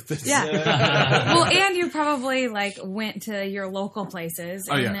familiar with this. Yeah. Well, and you probably like went to your local places,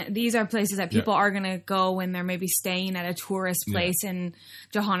 Oh, and yeah. these are places that people are going to go when they're maybe staying at a tourist place in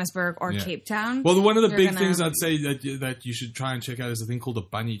Johannesburg or Yeah. Cape Town. Well, one of the They're big gonna- things I'd say that you should try and check out is a thing called a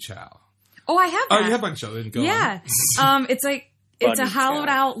bunny chow. Oh, I have Oh, that. you have bunny chow. Then go Yeah. on. It's like it's a Bunny hollowed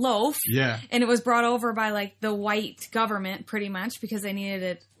chow. out loaf. Yeah. And it was brought over by like the white government pretty much because they needed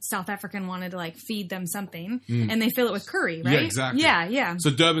it. South African wanted to like feed them something and they fill it with curry, right? Yeah, exactly. Yeah.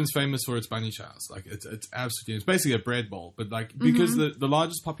 So Durban's famous for its bunny chows. Like it's absolutely, it's basically a bread bowl, but like because the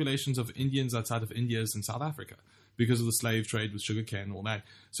largest populations of Indians outside of India is in South Africa because of the slave trade with sugarcane and all that.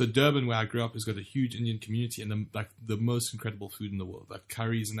 So Durban, where I grew up, has got a huge Indian community and the most incredible food in the world, like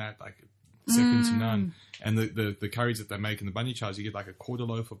curries and that, like second to none. And the curries that they make in the bunny chows, you get like a quarter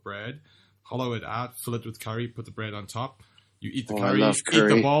loaf of bread, hollow it out, fill it with curry, put the bread on top. You eat the Oh, I curry, love eat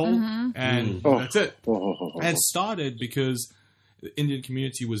curry. the bowl, and that's it. Oh. And it started because the Indian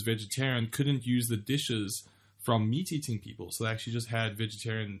community was vegetarian, couldn't use the dishes from meat-eating people, so they actually just had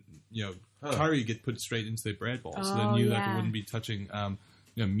vegetarian, curry get put straight into their bread bowl, so they Oh, knew that yeah. they wouldn't be touching,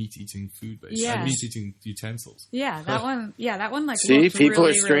 meat-eating food, basically, Yeah. meat-eating utensils. Yeah, that one. Yeah, that one. Like See, looked people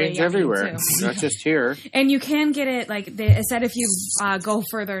really, are strange really yummy, everywhere, too. not just here. And you can get it like they said if you go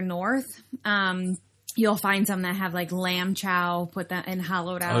further north, you'll find some that have like lamb chow, put that in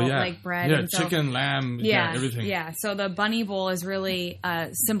hollowed out like bread. Yeah, and so, chicken, lamb, everything. Yeah, so the bunny bowl is really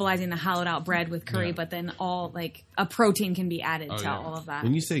symbolizing the hollowed out bread with curry, Yeah. but then all like a protein can be added to yeah. all of that,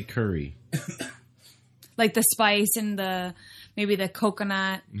 When you say curry, like the spice and maybe the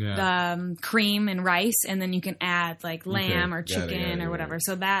coconut, Yeah. the cream and rice, and then you can add like lamb or Got it, chicken got it, or got whatever. it.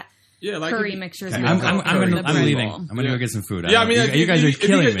 So that Yeah, like curry if you- mixture is I'm really good for the bunny leaving. bowl. I'm going to go get some food. Yeah, I mean, you guys are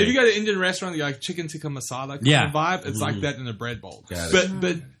killing if me. you go to an Indian restaurant, you like chicken tikka masala kind Yeah. of vibe. It's like that in a bread bowl. Got it.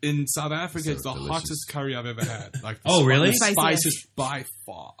 But in South Africa, it's the delicious. hottest curry I've ever had. Like, Oh, really? The Spiciest. spiciest by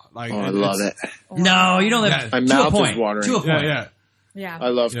far. Like, Oh, I love it. No, you don't Yeah. let My to mouth a is point. watering. To a point. Yeah. Yeah, I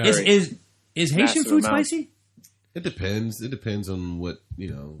love Yeah. curry. Is Haitian Massive food amounts. spicy? it depends. It depends on what,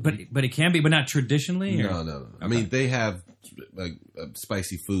 But it can be, but not traditionally. Or? No. I mean, they have like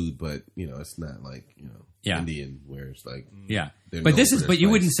spicy food, but it's not like Yeah. Indian where it's like Yeah, They're but known this for is. their But you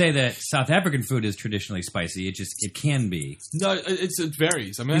spice. wouldn't say that South African food is traditionally spicy. It can be. No, it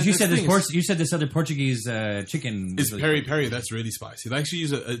varies. I mean, Because you that's said the this. thing, You said this other Portuguese chicken. It's was peri peri. That's really spicy. They actually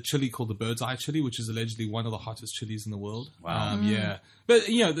use a chili called the bird's eye chili, which is allegedly one of the hottest chilies in the world. Wow. Yeah, but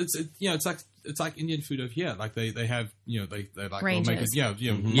it's like it's like Indian food over here. Like they have, they like they'll make Ranges.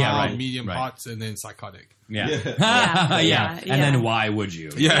 it, mild, right, medium, right. hot, and then psychotic. Yeah. Yeah. Yeah. And then why would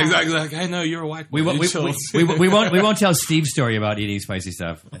you? Yeah, exactly. Like, hey, no, you're a white boy. We won't tell Steve's story about eating spicy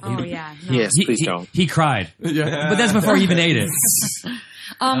stuff. Oh yeah. No. Yes, please don't. He cried. Yeah. But that's before he even ate it.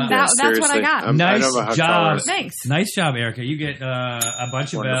 That's what I Seriously. got. I Nice don't know how job. tolerant- Thanks. Nice job, Erica. You get a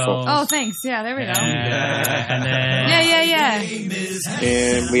bunch of Wonderful. bells. Oh, thanks. Yeah, there we go. And then Yeah.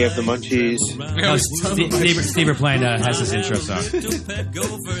 And we have the munchies. oh, Steve are playing has this intro song.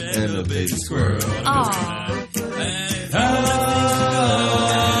 And a baby squirrel. Oh,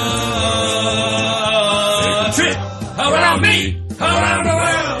 Trip around me, around the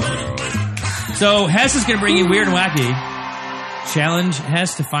world. So Hess is going to bring you weird and wacky. Challenge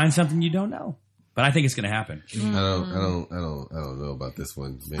Hess to find something you don't know, but I think it's going to happen. I don't know about this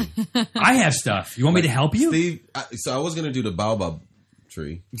one, man. I have stuff. You want me to help you? Steve, so I was gonna do the baobab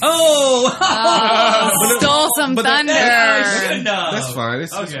tree. Oh, stole some thunder. That's fine.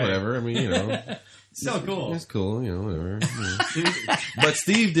 It's just Okay. whatever. I mean, so cool. it's cool. Whatever. But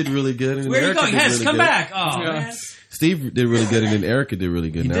Steve did really good. And Where are you Erica going, did Hess? really Come good. back. Oh, man. Steve did really good, and then Erica did really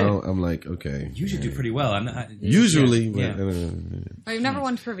good. He Now did. I'm like, okay. You should do pretty well. I'm not. Usually, Yeah. but, Well, you've never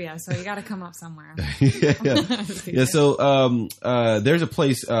won trivia, so you got to come up somewhere. yeah. So there's a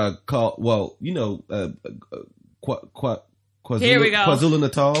place called Here we go.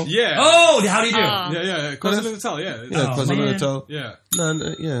 KwaZulu-Natal. Yeah. Oh, how do you do? Yeah. KwaZulu-Natal, yeah. Yeah, KwaZulu-Natal. Yeah.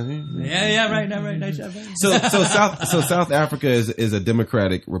 Yeah, right. Nice job. So South Africa is a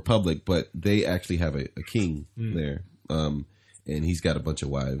democratic republic, but they actually have a king there, and he's got a bunch of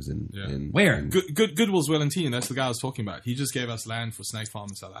wives and Where? and- Goodwill's Wellington, that's the guy I was talking about. He just gave us land for snake farm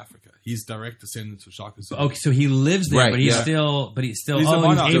in South Africa. He's direct descendant of Shaka Zulu. Okay, so he lives there, Right, but he's yeah. still He's a he's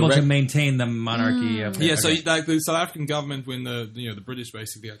monarch. able to Direct- maintain the monarchy of Yeah, so okay. like the South African government, when the British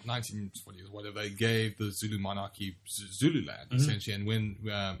basically at 1920s or whatever, they gave the Zulu monarchy Zululand essentially, and when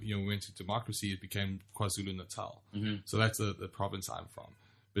we went to democracy, it became KwaZulu-Natal. So that's the province I'm from.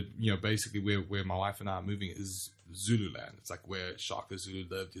 But basically, where my wife and I are moving is Zululand. It's like where Shaka Zulu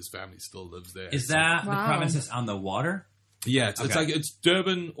lived. His family still lives there. Is that Wow. the province that's on the water? Yeah, it's Okay. like it's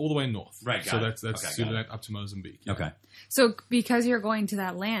Durban all the way north. Right, So got it. that's Okay, Zululand up to Mozambique. Yeah. Okay. So because you're going to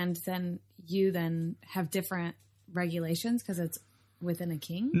that land, then you have different regulations because it's within a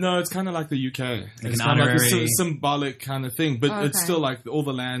king? No, it's kind of like the UK. Like It's an kind of like a honorary- symbolic kind of thing, but Okay. it's still like all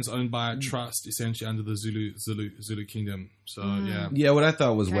the land's owned by a trust, essentially under the Zulu kingdom. So yeah, Yeah, what I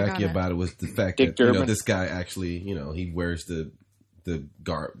thought was Okay, got wacky it. about it was the fact Dick that Durbin. this guy actually, he wears the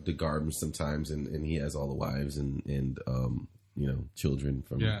garb sometimes, and he has all the wives and children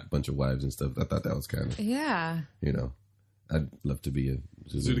from Yeah. a bunch of wives and stuff. I thought that was kind of, Yeah. I'd love to be a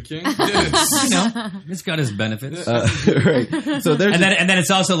Zulu. Zulu king. It's got its benefits. Right. So there's and then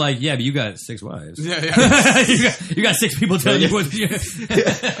it's also like, yeah, but you got 6 wives. yeah. you got 6 people telling you what.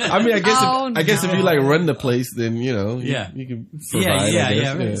 I mean, I guess Oh, if you no. run the place, then you Yeah. can provide. Yeah, I guess.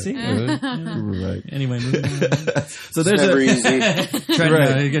 yeah, right. See? Right. Anyway, moving on. So there's Never a easy. Trent,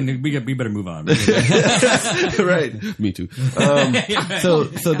 Right. again, we better move on. right. Me too.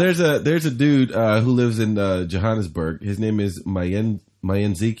 So there's a dude who lives in Johannesburg. His name is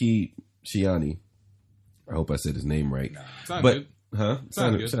Mayanziki Shiani. I hope I said his name right. Sounded But good. huh?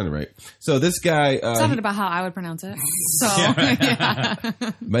 Sounded good. Sounded right. So this guy Something about how I would pronounce it. So, yeah.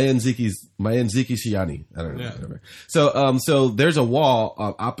 Mayanziki Shiani. I don't know. Yeah. Whatever. So there's a wall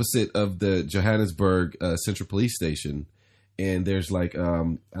opposite of the Johannesburg Central Police Station, and there's like I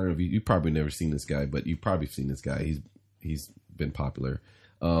don't know if you probably never seen this guy, but you've probably seen this guy. He's been popular.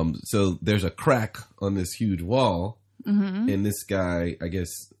 So there's a crack on this huge wall, and this guy, I guess,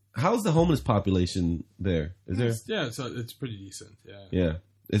 how's the homeless population there? Is there? Yeah, so it's pretty decent. Yeah. Yeah,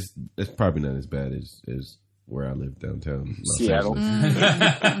 it's probably not as bad as where I live downtown Los Seattle.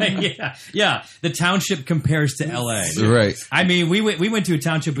 Angeles. yeah. The township compares to LA. Right. I mean, we went to a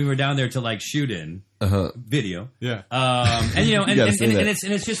township. We were down there to like shoot in video. Yeah. And and gotta say that.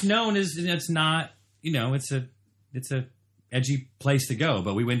 it's just known as it's not it's a edgy place to go.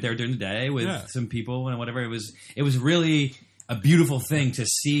 But we went there during the day with some people and whatever. It was really a beautiful thing to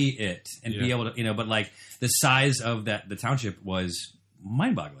see it and be able to but like the size of the township was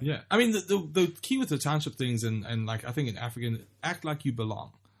mind-boggling. Yeah, I mean the key with the township things and like I think in African, act like you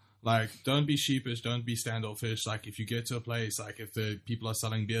belong. Like, don't be sheepish, don't be standoffish. Like, if you get to a place, like if the people are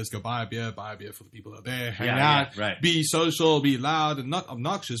selling beers, go buy a beer for the people that are there, hang out, right. Be social, be loud and not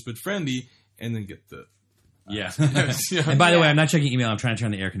obnoxious but friendly, and then get the Yeah. yeah. And by the way, I'm not checking email. I'm trying to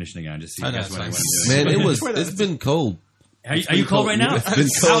turn the air conditioning on. Just see I know, guys what I want it's to do. Man, it's been cold Are you cold right now? It's been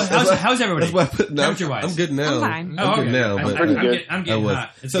cold. How's everybody? That's why I put. No, Temperature-wise? I'm good now. I'm fine. Oh, I'm good now. I'm But pretty good. I'm getting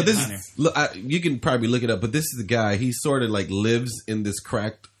hot. It's so getting this hot here. look, you can probably look it up, but this is the guy. He sort of like lives in this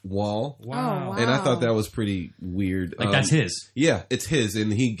cracked wall, Wow. and I thought that was pretty weird. Like that's his. Yeah, it's his,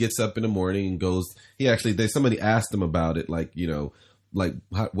 and he gets up in the morning and goes. Somebody asked him about it, like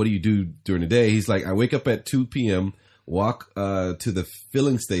what do you do during the day? He's like, I wake up at 2 p.m., walk to the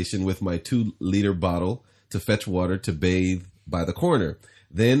filling station with my 2-liter bottle to fetch water to bathe by the corner.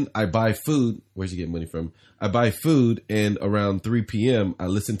 Then I buy food. Where'd you get money from? I buy food, and around 3 p.m. I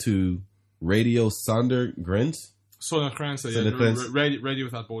listen to Radio Sondergrenz. Sondergrenz, Radio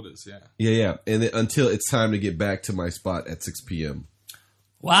Without Borders, yeah. Yeah. And then until it's time to get back to my spot at 6 p.m.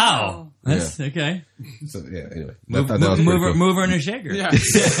 Wow. That's okay. So, yeah, anyway. Mover and a shaker. Yeah.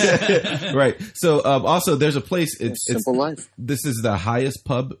 Right. So, also, there's a place. It's Simple life. This is the highest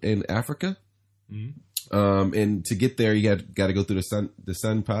pub in Africa. Mm-hmm. And to get there, you got to go through the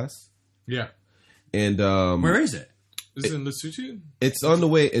Sun Pass. Yeah. And where is it? Is it in Lesotho? It's on the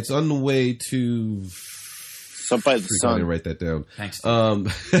way. It's on the way to. Up by the I sun. didn't write that down. Thanks.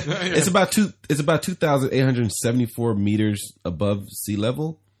 It's about 2,874 meters above sea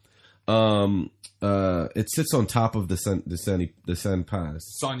level. It sits on top of the Sun Pass.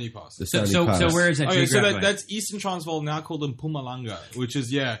 Sani Pass. The So Sani Pass. where is that? Okay, so geographically? that's Eastern Transvaal, now called Mpumalanga, which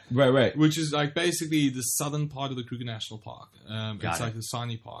is right. which is like basically the southern part of the Kruger National Park. Got It's it. like the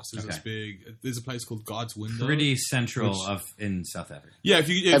Sani Pass is this Okay. big. There's a place called God's Window. pretty central in South Africa. Yeah, if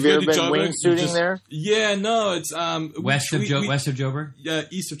you Have you go ever to been Joburg, wingsuiting there? Yeah, no, it's West of Joburg? Yeah,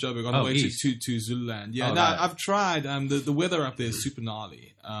 east of Joburg on Oh, the way east. to Zululand. Yeah, Oh, no, got it. I've tried. The weather up there is super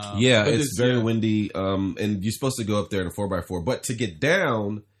gnarly. Yeah, but it's very windy. And you're supposed to go up there in a 4x4, but to get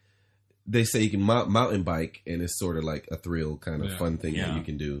down, they say you can mountain bike, and it's sort of like a thrill kind of fun thing that Yeah. you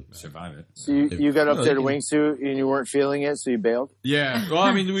can do. Survive it. So you got up No, there to you can- wingsuit and you weren't feeling it, so you bailed? Yeah, well,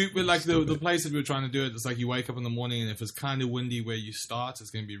 I mean, we like the place that we were trying to do it. It's like you wake up in the morning, and if it's kind of windy where you start, it's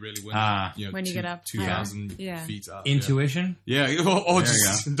going to be really windy. When you get up 2,000 higher. feet up. Intuition? Yeah, or There you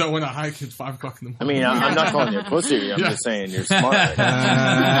just don't want to hike at 5 o'clock in the I morning. mean, I'm not calling you a pussy. I'm just saying you're smart.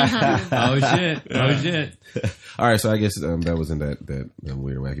 Oh shit! All right, so I guess that wasn't that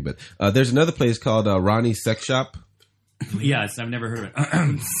weird or wacky, but there's another place called Ronnie's Sex Shop. Yes, I've never heard of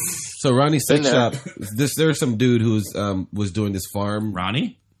it. So Ronnie's Sex Been Shop. there. There's some dude who's was doing this farm.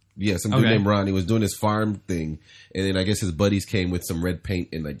 Ronnie? Yeah, some dude Okay. named Ronnie was doing this farm thing, and then I guess his buddies came with some red paint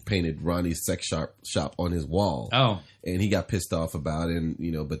and like painted Ronnie's Sex Shop on his wall. Oh, And he got pissed off about it, and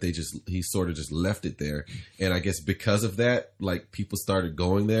but he sort of just left it there. And I guess because of that, like people started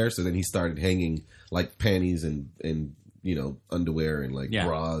going there. So then he started hanging like panties and underwear and like Yeah.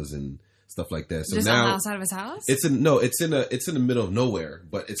 bras and stuff like that. So Just now on the outside of his house? it's in the middle of nowhere,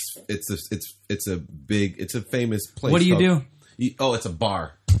 but it's a famous place. what do you called- do? it's a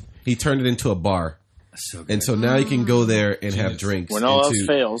bar. He turned it into a bar. So good. And so now you can go there and have Genius. drinks. When all and else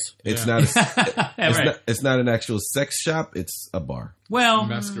fails. it's Yeah. not it's not an actual sex shop. It's a bar. well,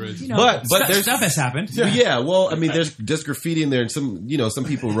 Masquerades. you know, But there's stuff has happened. Yeah, well, I mean, there's just graffiti in there, and some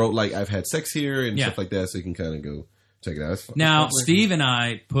people wrote like I've had sex here and Yeah. stuff like that, so you can kind of go check it out. It's fun. Now, It's fun. Steve and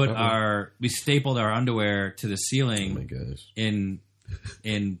I we stapled our underwear to the Oh my ceiling gosh.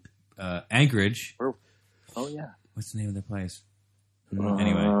 in Anchorage. Oh, yeah. What's the name of the place?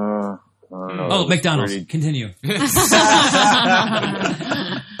 Anyway. Oh, McDonald's. pretty- Continue.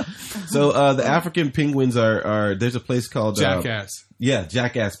 So the African penguins are there's a place called Jackass.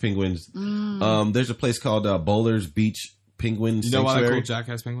 Jackass penguins. There's a place called Bowler's Beach Penguin You know why they're Sanctuary. called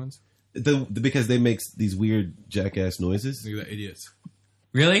Jackass penguins? Because they make these weird jackass noises. They're idiots.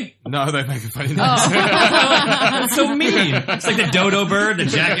 Really? No, they make a funny noise. That's so mean. It's like the dodo bird, the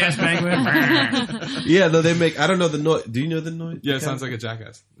jackass penguin. Yeah, no, they make. I don't know the noise. Do you know the noise? Yeah, it sounds like a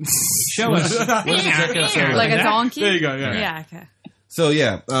jackass. Show us. Like a donkey? There you go, yeah. Yeah, okay. So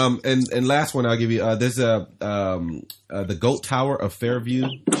yeah, and last one I'll give you. There's the Goat Tower of Fairview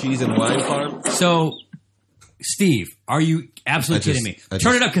Cheese and Wine Farm. So, Steve, are you absolutely kidding me?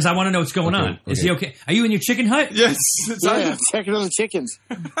 Turn it up because I want to know what's going on. Is he okay? Are you in your chicken hut? Yes. It's Yeah, checking on the chickens.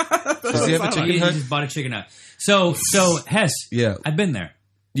 Does he have a chicken You hut? just bought a chicken hut. So Hess, Yeah. I've been there.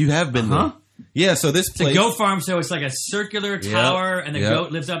 You have been there. Yeah, so this It's a place. goat farm, so it's like a circular tower, and the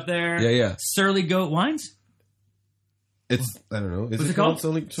goat lives up there. Yeah. Surly Goat Wines? It's I don't know. Is What's it called?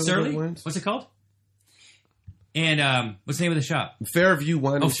 Surly Wines? What's it called? And what's the name of the shop? Fairview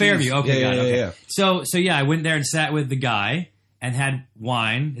Wine. Oh, and Fairview. Cheese. Okay, got it. Okay. Yeah. So yeah, I went there and sat with the guy and had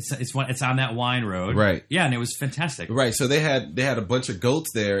wine. It's on that wine road, Right. Yeah, and it was fantastic. Right, so they had a bunch of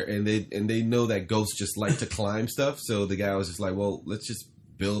goats there, and they know that goats just like to climb stuff. So the guy was just like, "Well, let's just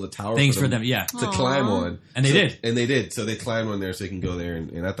build a tower Things for them, yeah. to climb on. And they did. And they did. So they climbed on there so they can go there,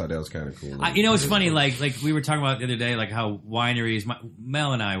 and I thought that was kind of cool. You know, it's funny, like we were talking about the other day, like how wineries,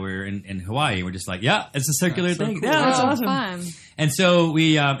 Mel and I were in Hawaii, we're just like, yeah, it's a circular thing. cool. Yeah, that's Oh, awesome. fun. And so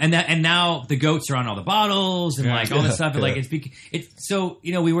we, and now the goats are on all the bottles and like all this stuff. And, like it's so,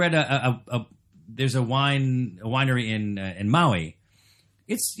 you know, we were at there's a winery in Maui.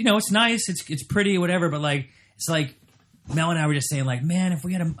 It's, you know, it's nice, it's pretty, whatever, but like, it's like, Mel and I were just saying, like, man, if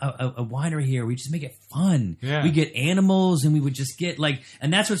we had a winery here, we just make it fun. Yeah. We get animals, and we would just get like,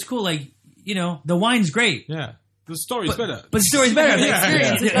 and that's what's cool. Like, you know, the wine's great, Yeah. The story's better. but the story's better.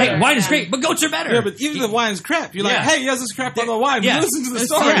 experience is Hey, better, wine is yeah. great, but goats are better. Yeah, but even the wine's crap. You're like, Yeah. hey, here's this crap on the wine. Yeah. Listen to the It's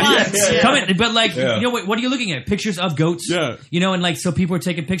story. so fun. Yeah. Come in, but like, you know, what are you looking at? Pictures of goats. Yeah. You know, and like, so people are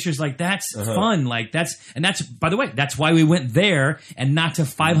taking pictures. Like, that's fun. Like, that's, by the way, that's why we went there and not to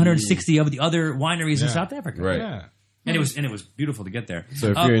 560 of the other wineries in South Africa. Right. Yeah. And it was beautiful to get there.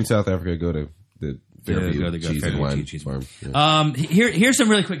 So if you're in South Africa, go to the Fairview go to the Cheese and Fairview Wine Cheese Farm. Yeah. Here's some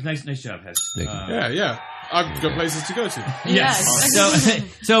really quick. Nice job, Hez. Thank you. Yeah. I've got places to go to. Yes.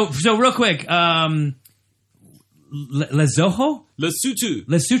 So real quick. Lesotho? Lesotho.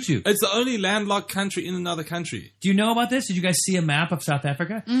 It's the only landlocked country in another country. Do you know about this? Did you guys see a map of South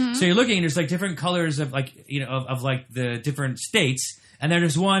Africa? Mm-hmm. So you're looking, and there's like different colors of like, you know, of like the different states, and then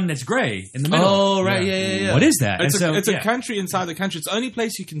there's one that's gray in the middle. Oh, right. Yeah. What is that? It's a country inside the country. It's the only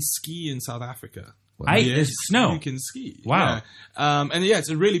place you can ski in South Africa. There's snow. You can ski. Wow. Yeah. And yeah, it's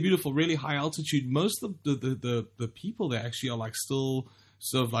a really beautiful, really high altitude. Most of the people there actually are like still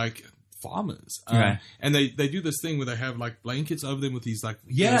sort of like farmers. Right. And they do this thing where they have like blankets over them with these like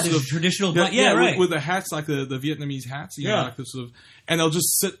there's traditional. right. with the hats, like the Vietnamese hats. You know, Yeah. like the sort of, and they'll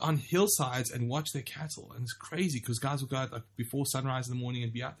just sit on hillsides and watch their cattle, and it's crazy because guys will go out like before sunrise in the morning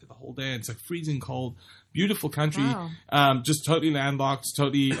and be out there the whole day. And it's like freezing cold, beautiful country, Wow. just totally landlocked,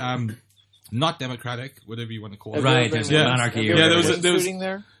 totally not democratic, whatever you want to call it. Right, there's monarchy. Yeah, there was shooting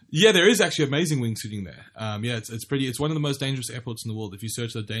there. Yeah, there is actually amazing wingsuiting there. Yeah, it's pretty. It's one of the most dangerous airports in the world. If you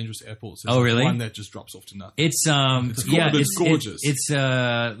search the dangerous airports, there's really? one that just drops off to nothing. It's it's gorgeous. It's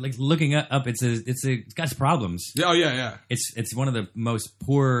like looking up. It's got problems. Yeah. It's one of the most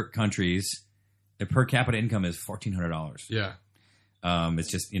poor countries. The per capita income is $1,400. Yeah. It's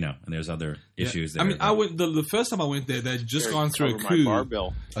just, you know, and there's other issues there. I mean, I went the first time I went there. They'd just gone through a Cover coup. my bar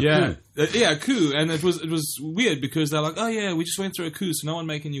bill. A coup, and it was weird because they're like, oh yeah, we just went through a coup, so no one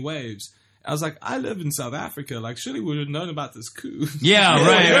make any waves. I was like, I live in South Africa. Like, surely we would have known about this coup. Yeah,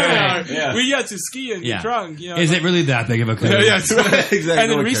 right. Yeah. We're here to ski and get drunk. You know, is it really that big of a coup? Yeah, Exactly. And No then one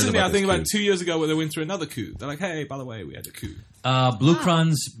cares recently, about I think this about coup. 2 years ago, where they went through another coup. They're like, hey, by the way, we had a coup.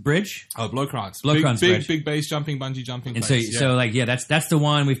 Blokran's Bridge. Oh, Blokran's. Blokran's Bridge. Big base jumping, bungee jumping. And place. so like, that's the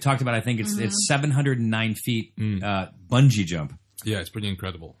one we've talked about. I think it's 709 feet bungee jump. Yeah, it's pretty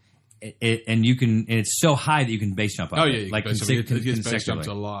incredible. And you can, and it's so high that you can base jump up. Oh yeah, like it gets base jumped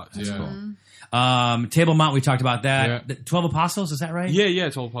a lot. That's yeah. cool. Table Mount, we talked about that. Yeah. The 12 Apostles, is that right? Yeah,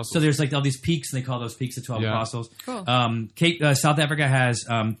 12 Apostles. So there's like all these peaks, and they call those peaks the 12 Yeah. Apostles. Cool. South Africa has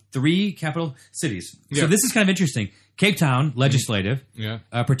 3 capital cities. Yeah. So this is kind of interesting. Cape Town, legislative. Yeah.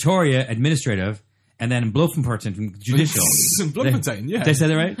 Pretoria, administrative. And then Bloemfontein, judicial. Bloemfontein, yeah. Did I say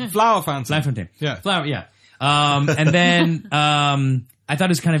that right? Flower fountain. Bloemfontein. Yeah. Flower, yeah. And then I thought it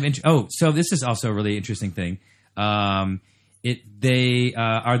was kind of interesting. Oh, so this is also a really interesting thing. They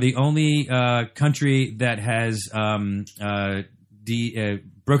are the only country that has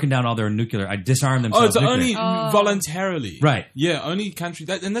broken down all their nuclear, disarmed themselves. Oh, it's nuclear. only voluntarily. Right. Yeah, only country.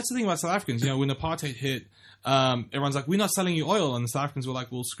 And that's the thing about South Africans. You know, when apartheid hit, everyone's like, we're not selling you oil. And the South Africans were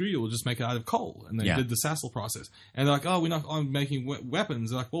like, well, screw you. We'll just make it out of coal. And they did the Sasol process. And they're like, oh, we're not making weapons.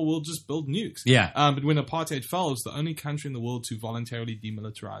 They're like, well, we'll just build nukes. Yeah. But when apartheid fell, it's the only country in the world to voluntarily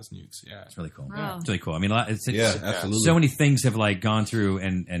demilitarize nukes. Yeah. It's really cool. Wow. It's really cool. I mean, it's absolutely. so many things have like gone through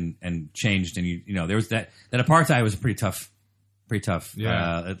and changed. And you know, there was that apartheid was pretty tough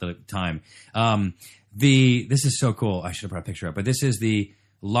at the time. This is so cool. I should have brought a picture up, but this is the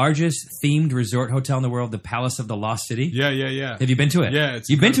largest themed resort hotel in the world, the Palace of the Lost City. Yeah. Have you been to it? Yeah, it's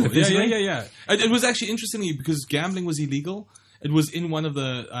you've been to it incredible. physically? Yeah. It was actually interestingly because gambling was illegal. It was in one of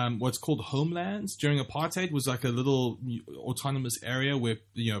the what's called homelands during apartheid. It was like a little autonomous area where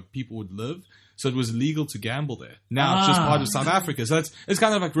people would live. So it was legal to gamble there. Now it's just part of South Africa. So it's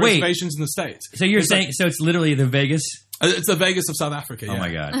kind of like reservations in the States. So you're saying so it's literally the Vegas. It's the Vegas of South Africa. Oh yeah.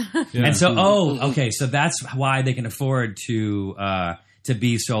 my god! Yeah. And so, okay, so that's why they can afford to to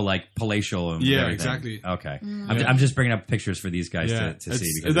be so like palatial and Yeah, everything. exactly. Okay, I'm just bringing up pictures for these guys to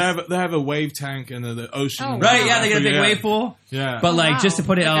see. Because They have a wave tank and the ocean. Oh, right, wow. yeah, they get a big Yeah. wave pool. Yeah. But like, Wow. just to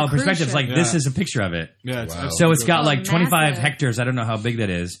put it Like a all in cruise perspective, it's ship. like this Yeah. is a picture of it. Yeah, it's Wow. absolutely So it's got Oh, like 25 massive. hectares. I don't know how big that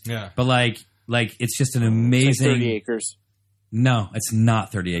is. Yeah. But like it's just an It's like amazing. 30 acres. No, it's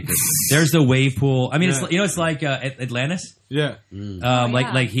not 30 acres. There's the wave pool. I mean, Yeah. it's like Atlantis. Yeah.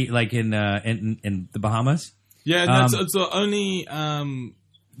 Like in the Bahamas. Yeah, and it's the only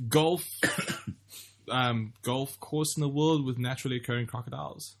golf course in the world with naturally occurring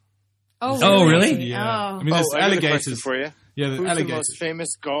crocodiles. Oh, really? Yeah. Oh. I mean, there's I got a question alligators. for you. Yeah, Who's the the alligators. most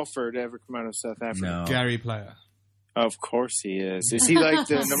famous golfer to ever come out of South Africa? No. Gary Player. Of course he is. Is he like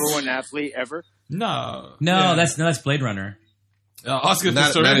the number one athlete ever? No. No, Yeah. that's Blade Runner. Oscar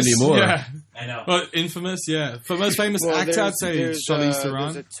Not Pistorius. anymore. Yeah. I know. Well, infamous, yeah. For most famous Well, actor, I'd say there's Charlize a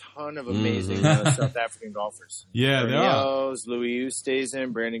Theron. ton of amazing South African golfers. Yeah, there are. Bernios, Louis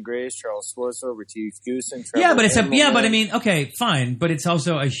Oosthuizen, Brandon Grace, Charles Schwartz, Retief Goosen. Yeah, but but I mean, okay, fine, but it's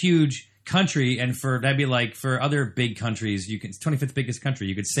also a huge country, and that'd be like for other big countries, it's 25th biggest country.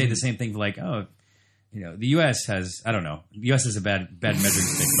 You could say the same thing for like, oh, the U.S. has, I don't know, the U.S. is a bad measuring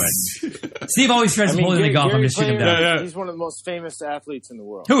stick, but Steve always tries to pull into golf. I'm just shooting him down. Yeah. He's one of the most famous athletes in the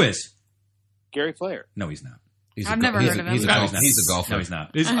world. Who is? Gary Player. No, he's not. I've never heard of him. He's a No, golfer. he's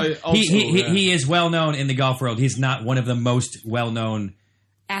not. He's, He he is well known in the golf world. He's not one of the most well known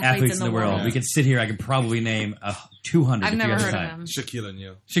athletes in the world. world. We could sit here. I could probably name 200. I've if never you have heard of time. him. Shaquille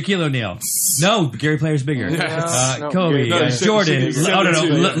O'Neal. Shaquille O'Neal. No, Gary Player's bigger. Yeah. Kobe, No, Jordan, Shaq- I don't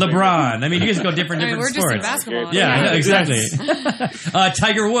know, Shaq- LeBron. I mean, you guys go different I mean, we're just sports. in basketball. Yeah, I know, exactly. Yes.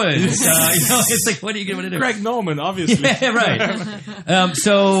 Tiger Woods. It's like, what are you going to do? Greg Norman, obviously. Yeah, right.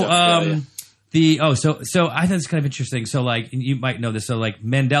 So I think it's kind of interesting. So, like, you might know this. So, like,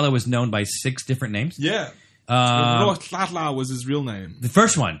 Mandela was known by 6 different names. Yeah. Rotlala was his real name. The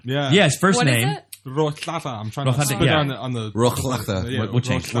first one. Yeah. Yeah, his first What is name. it? Rotlala. I'm trying to Rotlala, spit yeah. on the Rochlachta. Yeah, We'll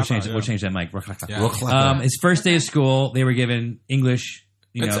change Rotlala, we'll change that mic. Yeah. Rochlachta. His first day of school, they were given English,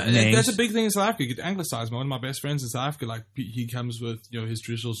 names. That's a big thing in South Africa. You get anglicized. One of my best friends in South Africa, like he comes with his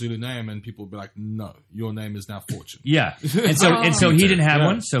traditional Zulu name, and people will be like, "No, your name is now Fortune." Yeah, and so he didn't have Yeah.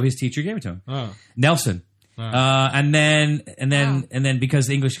 one, so his teacher gave it to him. Oh. Nelson, and then because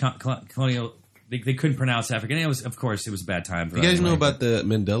the English colonial they couldn't pronounce African, it was of course it was a bad time. For You guys that know anyway. about the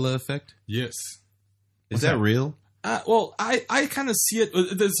Mandela effect? Yes. Is that real? Well, I kind of see it.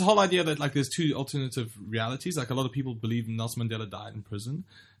 There's this whole idea that like there's 2 alternative realities. Like a lot of people believe Nelson Mandela died in prison.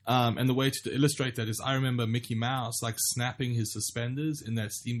 And the way to illustrate that is I remember Mickey Mouse like snapping his suspenders in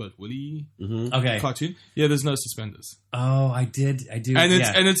that Steamboat Willie Okay. cartoon. Yeah, there's no suspenders. Oh, I do.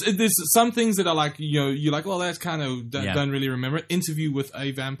 And there's some things that are like, you're like, well, that's kind of, don't really remember it. Interview with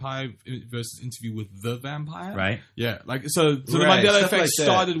a vampire versus interview with the vampire. Right. Yeah. Like, so the Right, Mandela stuff effect like that.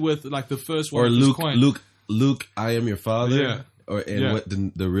 started with like the first one. Or was coined. Luke, I am your father. Yeah. And what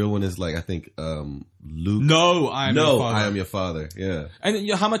the real one is like, I think, Luke. No, I am your father. I am your father. Yeah.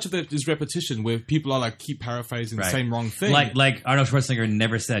 And how much of that is repetition where people are like keep paraphrasing the same wrong thing? Like Arnold Schwarzenegger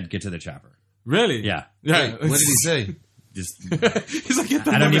never said "get to the chopper." Really? Yeah. Yeah. Wait, what did he say? Just He's like, get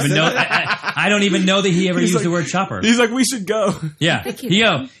the I don't fuck even out. know. I don't even know that he ever used like- the word chopper. He's like, we should go. Yeah. think he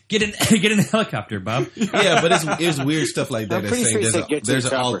Yo, get in the helicopter, Bob. Yeah, but it's weird stuff like that. I'm That's pretty saying sure he said get to there's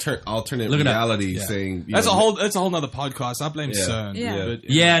the an chopper. alternate Look it up. reality Yeah. saying That's a whole nother podcast. I blame Yeah. CERN. Yeah. But,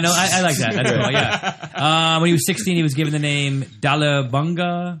 Yeah, no, I like that. That's cool. Yeah. When he was 16, he was given the name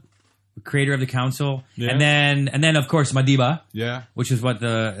Dalabunga, creator of the council, Yeah. and then of course Madiba, Yeah. which is what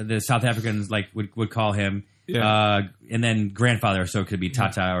the South Africans like would call him. Yeah. And then grandfather, so it could be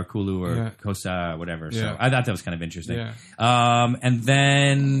Tata or Kulu or Yeah. Kosa, whatever. So Yeah. I thought that was kind of interesting. Yeah. And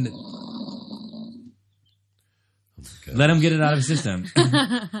then let him get it out of his system.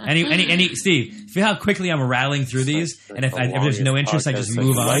 any Steve, feel how quickly I'm rattling through these, and if there's no interest, I just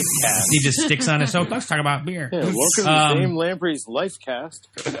move on. Steve just sticks on it. So let's talk about beer. Yeah, welcome to Dame Lamprey's Lifecast.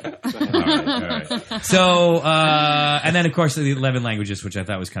 All right. So, and then of course the 11 languages, which I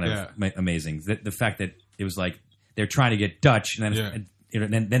thought was kind of amazing. The fact that it was like they're trying to get Dutch and then.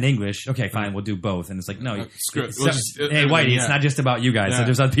 Then English. Okay, fine, we'll do both. And it's like, no, screw it. it's- We'll just- hey, Whitey, it's not just about you guys. Yeah. So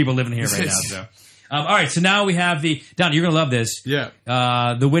there's other people living here right now. So, all right. So now we have Don. You're gonna love this. Yeah.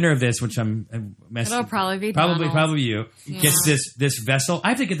 The winner of this, which I'm messing. It'll probably be Donald. Probably you gets this vessel. I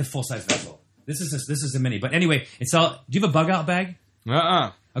have to get the full size vessel. This is a mini. But anyway, it's all. Do you have a bug out bag?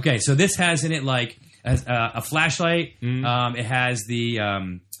 Okay, so this has in it like a flashlight. It has the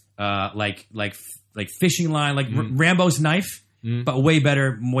like fishing line, like Rambo's knife, but way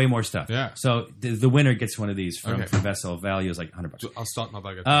better, way more stuff. Yeah. So the winner gets one of these from Okay. Vessel. Value is like $100. I'll start my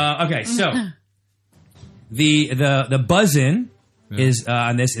bug. Okay, so the buzz in is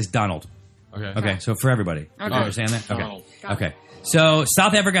on this is Donald. Okay. Okay, so for everybody. Okay. You understand that? Donald. Okay. Okay. So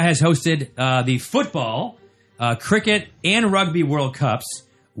South Africa has hosted the football, cricket, and rugby World Cups.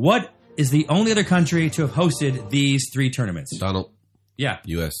 What is the only other country to have hosted these 3 tournaments? Donald, Yeah.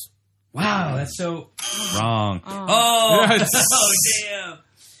 U.S. Wow, that's so wrong. Oh, Yes. oh damn.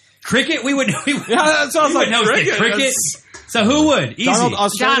 Cricket, we would. Yeah, that sounds like cricket. Cricket. So who would? Easy. Donald,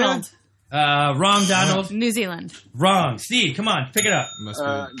 Australia? Donald. Wrong, Donald. New Zealand. Wrong. Steve, come on, pick it up. Must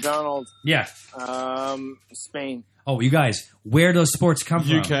be. Donald, Yeah. Spain. Oh, you guys, where do those sports come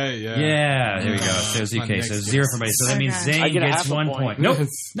from? UK, yeah. Yeah, there we go. So it's My UK. next So guess. 0 for everybody. So that means Okay. Zane I get a gets half a 1 point. point. Nope.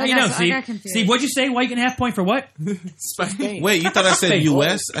 No, you I don't, got Steve. confused. Steve, what'd you say? Why you get a half point for what? Spain. Wait, you thought I said Spain.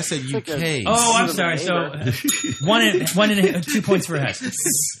 U.S.? I said UK. Oh, I'm sorry. So 2 points for Hess.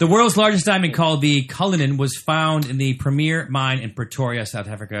 The world's largest diamond, called the Cullinan, was found in the Premier Mine in Pretoria, South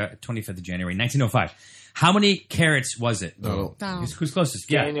Africa, 25th of January, 1905. How many carats was it? Donald. Donald. Who's closest?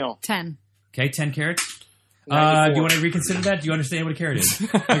 Yeah. Daniel. 10. Okay, 10 carats. Do 94. you want to reconsider that? Do you understand what a carat is?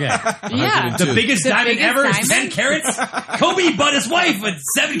 Okay. Yeah. The biggest diamond biggest ever is diamond? 10 carats? Kobe bought his wife with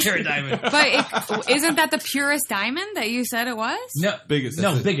 7-carat diamond. But isn't that the purest diamond that you said it was? No, Biggest, No,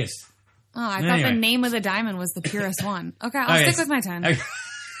 that's it. biggest. Oh, I thought Anyway. the name of the diamond was the purest one. Okay, I'll Okay. stick with my 10. Okay.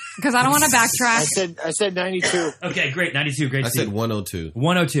 Because I don't want to backtrack. I said 92. Okay, great. 92. Great. I Steve. said 102.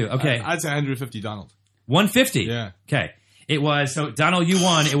 102. Okay. I'd say 150 Donald. 150. Yeah. Okay. It was, so Donald, you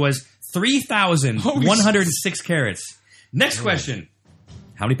won. It was 3,106 carats. Next question.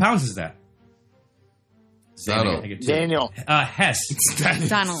 How many pounds is that? Donald. I get 2. Daniel. Hess.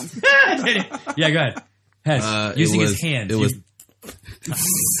 Donald. Yeah, go ahead. Hess. Using his hand. It was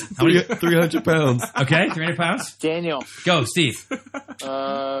How many? 300 pounds. Okay, 300 pounds. Daniel. Go, Steve. 15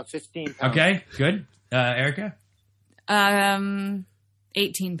 pounds. Okay, good. Erica?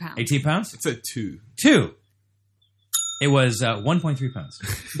 18 pounds. 18 pounds? I'd say 2. 2. It was 1.3 pounds.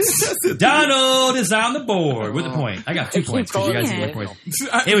 Donald is on the board with a point. I got 2 points because you guys get calling points.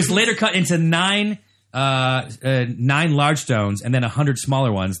 It was later cut into 9 large stones and then 100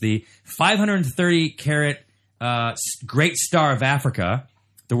 smaller ones. The 530 carat Great Star of Africa,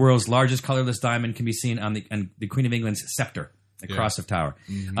 the world's largest colorless diamond, can be seen on the Queen of England's scepter, the Cross of Tower.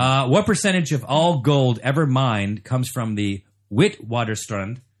 What percentage of all gold ever mined comes from the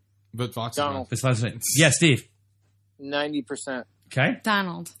Witwatersrand? But Fox. Donald. Yeah, Steve. 90%. Okay.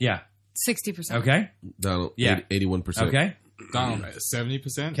 Donald. Yeah. 60%. Okay. Donald. Yeah. 81%. Okay. Donald.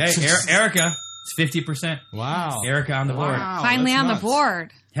 70%. Okay. Erica. It's 50%. Wow. Erica on the board. Wow, Finally that's on nuts. the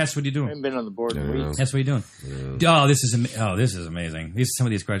board. Hess, what are you I doing? haven't been on the board in weeks. Hess, what are you doing? Oh, this is amazing. These are some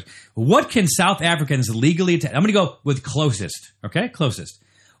of these questions. What can South Africans legally? I'm going to go with closest. Okay, closest.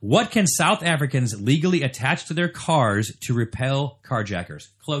 What can South Africans legally attach to their cars to repel carjackers?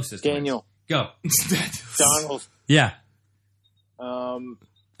 Closest. Daniel. Go. Donald. Yeah. Um,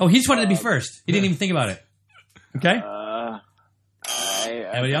 He just wanted to be first. He didn't even think about it. Okay.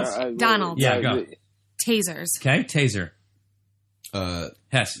 Anybody else? Donald. Yeah, go. Tasers. Okay. Taser.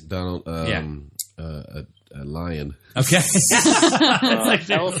 Hess. Donald. A lion. Okay.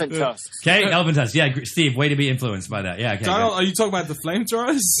 Elephant tusks. Okay. Elephant tusk. Yeah, Steve. Way to be influenced by that. Yeah. Okay. Donald, good. are you talking about the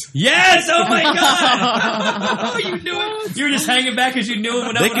flamethrowers? Yes! Oh my god! Oh, you knew it. You were just hanging back because you knew it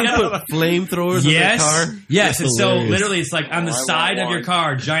went up They and can up. put flamethrowers in their Yes. car. Yes. That's And so hilarious. literally, it's like on the I side want of your one.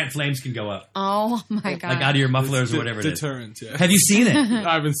 car, giant flames can go up, Oh my God. like out of your mufflers or whatever it is. Deterrent, yeah. Have you seen it?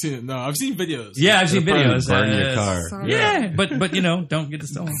 I haven't seen it. No, I've seen videos. Yeah, I've seen It'll probably videos. burn your car. Yeah, but don't get it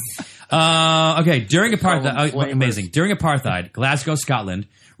stolen. Okay, during apartheid, flamers. amazing. During apartheid, Glasgow, Scotland,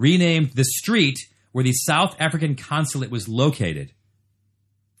 renamed the street where the South African consulate was located.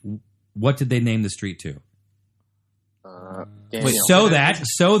 What did they name the street to? Daniel. So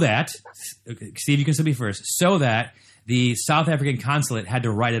that, okay, Steve, you can still be first. So that the South African consulate had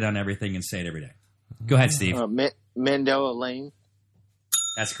to write it on everything and say it every day. Go ahead, Steve. Mandela Lane.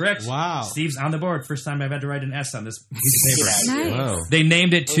 That's correct. Wow. Steve's on the board. First time I've had to write an S on this piece of paper. Nice. Wow. They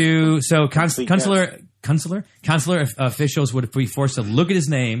named it to consular officials would be forced to look at his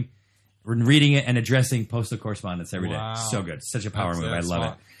name, reading it, and addressing postal correspondence every day. Wow. So good, such a power That's move. I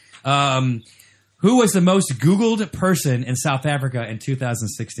love smart. it. Who was the most Googled person in South Africa in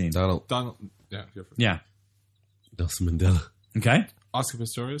 2016? Donald. Donald. Yeah. Go for it. Yeah. Nelson Mandela. Okay. Oscar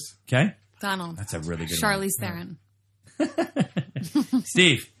Pistorius. Okay. Donald. That's a really good Charlize Theron. one.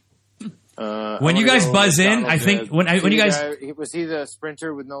 Steve. When I'm you gonna guys go buzz with in, Donald. I think when you guys Was he the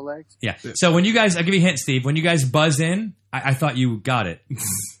sprinter with no legs? yeah. So when you guys, I'll give you a hint, Steve. When you guys buzz in, I thought you got it.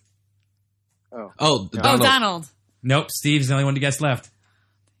 Oh, Oh, Donald. Donald. Nope. Steve's the only one to guess left.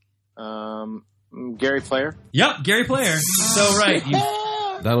 Gary Player. Yep, Gary Player. So right.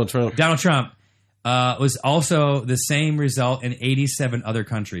 Donald Trump. Donald Trump. was also the same result in 87 other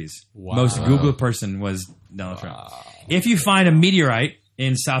countries. Wow. Most Googled person was Donald Trump. If you find a meteorite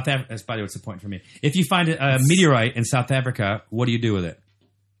in South Africa, that's by the way, what's the point for me? If you find a meteorite in South Africa, what do you do with it?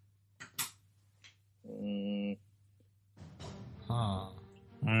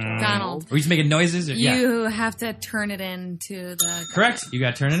 Donald. Are you just making noises? Or, You have to turn it into the... Correct. You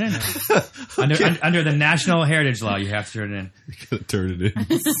got to turn it in. under the National Heritage Law, you have to turn it in. You gotta turn it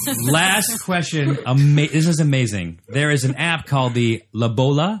in. Last question. This is amazing. There is an app called the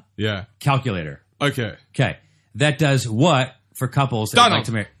Lobola Yeah. Calculator. Okay. Okay. That does what for couples that would Donald. like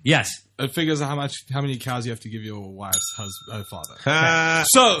to marry? Yes. It figures out how many cows you have to give your wife's father.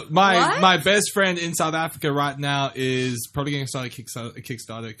 So my best friend in South Africa right now is probably getting started a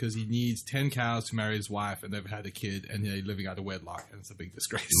Kickstarter because he needs 10 cows to marry his wife, and they've had a kid, and they're living out of wedlock, and it's a big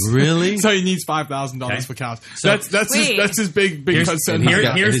disgrace. Really? So he needs $5,000 for cows. So- That's his big concern.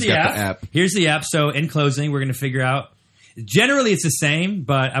 Here's he's the got app. the app. Here's the app. So in closing, we're going to figure out. Generally, it's the same,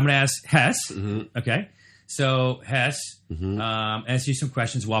 but I'm going to ask Hess. Okay. So Hess, ask you some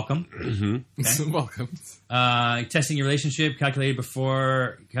questions. Welcome. Welcome. Testing your relationship, calculating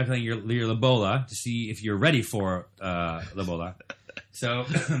your Lobola to see if you're ready for Lobola. So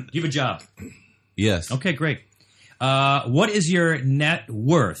you have a job. Yes. Okay, great. What is your net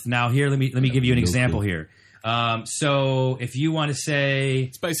worth? Now here, let me give you an example here. So if you want to say,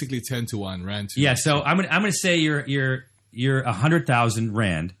 It's basically 10 to 1 rand. yeah, so I'm gonna say you're 100,000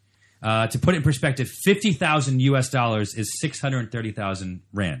 rand. To put it in perspective, $50,000 is 630,000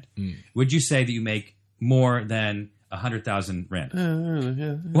 rand. Would you say that you make more than 100,000 rand?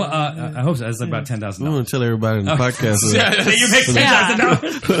 Well, I hope so. That's like about $10,000. I want to tell everybody in the podcast. That you make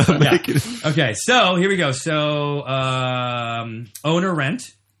 $10,000. Yeah. Okay, so here we go. So own or rent?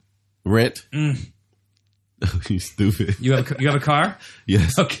 Rent. Oh, you stupid. You have a car?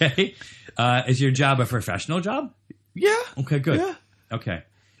 Yes. Okay. Is your job a professional job? Yeah. Okay, good. Yeah. Okay.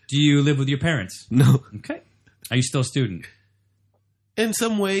 Do you live with your parents? No. Okay. Are you still a student? In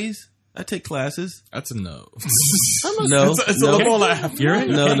some ways, I take classes. That's a no. No. It's no. a Lobola app. You're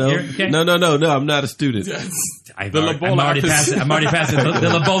No. okay. No. I'm not a student. I'm The already Lobola past it. I'm already past it. The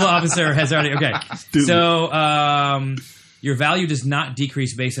Lobola officer has already. Okay. Student. So your value does not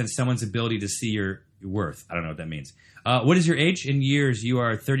decrease based on someone's ability to see your worth. I don't know what that means. What is your age in years? You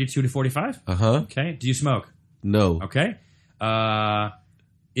are 32 to 45? Uh-huh. Okay. Do you smoke? No. Okay.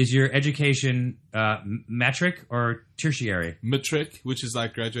 Is your education metric or tertiary? Matric, which is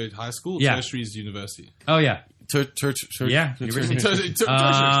like graduate high school. Yeah. Tertiary is university. Oh, yeah. Yeah. University.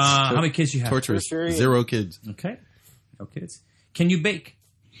 How many kids you have? Torturous. Tertiary. 0 kids. Okay. No kids. Can you bake?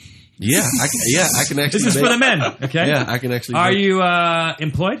 Yeah. I can actually. This is for the men. Okay. Yeah, I can actually. Are make- you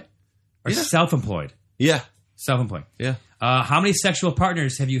employed or Yeah. self-employed? Yeah. Self-employed. Yeah. How many sexual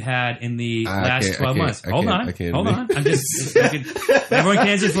partners have you had in the last 12 months? Hold on. I can't. Hold on. I'm just. Everyone can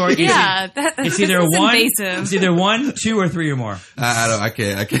answer for it. Yeah, It's either this is one. invasive. It's either 1, 2, or 3 or more. I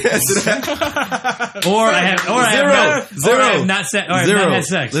can't answer that. Or I have. Or I have not sex. Or I have Zero. not had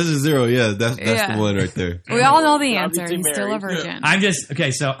sex. This is 0. Yeah, that's Yeah. the one right there. We all know the answer. Obviously He's still a married. virgin. I'm just okay.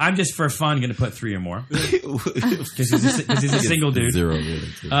 So I'm just for fun going to put 3 or more because he's a single dude. 0. Yeah,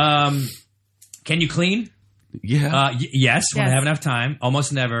 that's it. Can you clean? Yeah. Yes, when I Yes. have enough time.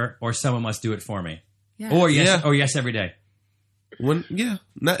 Almost never, or someone must do it for me. Yes. Or yes, Yeah. or yes every day.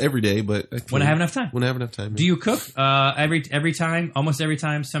 Not every day, but When I have enough time. When I have enough time. Do you cook every time? Almost every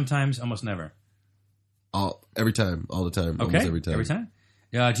time. Sometimes, almost never. Every time, all the time, Okay, almost every time. Every time.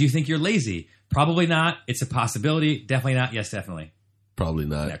 Do you think you're lazy? Probably not. It's a possibility. Definitely not. Yes, definitely. Probably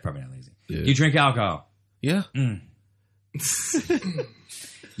not. Yeah, probably not lazy. Yeah. Do you drink alcohol? Yeah. Your It's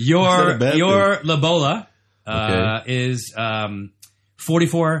not a bad Lobola Okay. is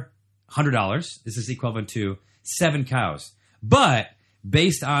 $4,400. This is equivalent to 7 cows. But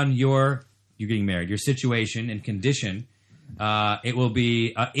based on you're getting married, your situation and condition, it will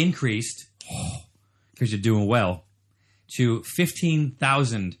be increased because you're doing well to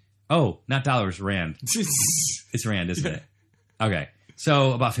 15,000. Oh, not dollars, rand. It's rand, isn't it? Okay,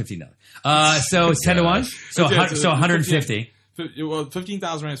 so about $15. So it's 10 to 1. So Yeah, so 150. Well,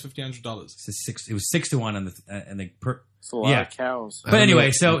 15,000 rand is $1,500. It was 6 to 1 on the per. It's a lot Yeah. of cows. But anyway,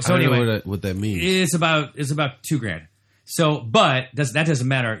 I don't know anyway, what that means. it's about $2,000. So, but that doesn't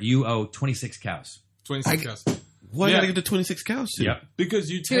matter. You owe 26 cows. 26 cows. Why Yeah. gotta get the 26 cows to? Yep. Because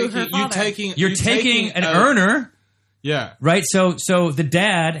To her father. You're taking an earner Yeah. Right? So the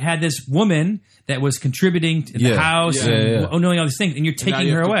dad had this woman that was contributing to the Yeah. house Yeah, and yeah. knowing all these things, and you're And now taking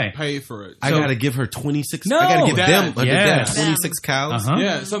you her have to away. Pay for it. I gotta give her 26. No. I gotta give Dad. them her Yeah. dad 26 cows. Uh-huh.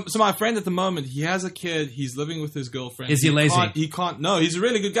 Yeah, so my friend at the moment, he has a kid. He's living with his girlfriend. Is he lazy? He can't. No, he's a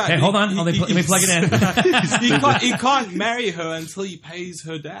really good guy. Hey, hold on. Let me plug it in. He can't marry her until he pays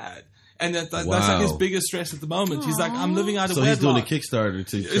her dad, and that's like his Wow. biggest stress at the moment. He's like, I'm living out of So he's doing a wedlock. Kickstarter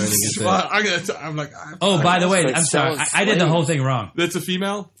to try to get that. I'm like, Oh, by the way, like I'm sorry. selling I did the slaves. whole thing wrong. that's a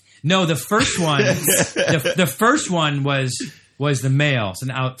female. No, the first one, the first one was the male. So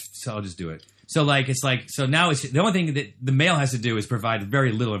now, I'll just do it. So like, so now it's the only thing that the male has to do is provide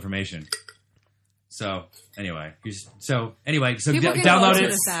very little information. So anyway, so People can download look it.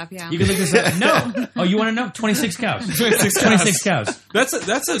 this up, yeah. You can look this up. No. Oh, you want to know? 26 cows. 26 cows. That's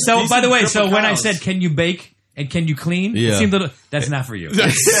a. So by the way, decent so group when of I cows. said, can you bake and can you clean? Yeah. It seemed a little, that's not for you.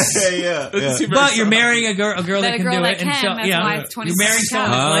 yeah. But you're marrying a girl that can do it, and so that's yeah, why it's you're 26 marrying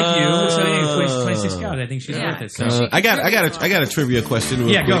someone cows. like you. So anyway, Ah. 26 cows. I think she's Yeah. worth it. So I got a trivia question. Real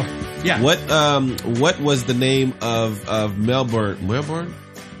yeah, quick. go. Yeah, What was the name of Melbourne? Melbourne?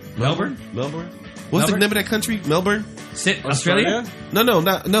 What's the Melbourne? name of that country? Melbourne? Australia?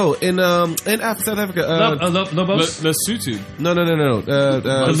 No. In South Africa. Lobos? Lesotho. No.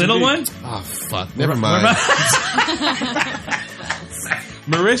 The little one? Oh fuck! Never mind.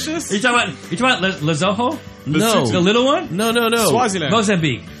 Mauritius. Are you talking about Lesotho? No. The little one? No. Swaziland.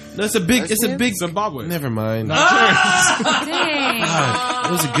 Mozambique. No, it's a big. Zimbabwe. Never mind. Dang. That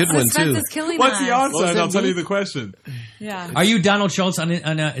was a good one Suspense too. is killing What's us. the answer? was And I'll it, tell me? you the question. Yeah. Are you Donald Schultz on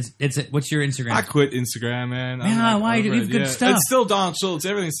what's your Instagram? I quit Instagram, man. Yeah, I'm why? over You have it, good stuff. It's still Donald Schultz.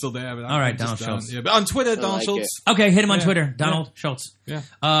 Everything's still there. But All right, I'm just Donald done. Schultz. Yeah, but on Twitter, Donald like Schultz. Okay, hit him on Yeah. Twitter. Donald Schultz. Yeah.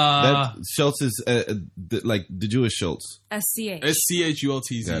 That Schultz is like the Jewish Schultz. SCH.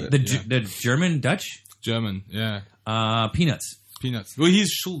 SCHULTZ. Got it. The German, Dutch? German. Yeah. Peanuts. Peanuts. Well,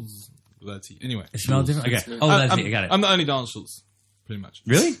 he's Schultz. That's he. Anyway. It smells different? Okay. Oh, that's it. I got it. I'm the only Donald Schultz. Pretty much.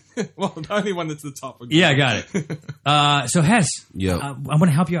 Really? Well, the only one that's the top. Yeah, I got it. So Hess, Yo. I want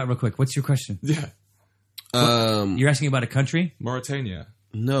to help you out real quick. What's your question? Yeah. You're asking about a country? Mauritania.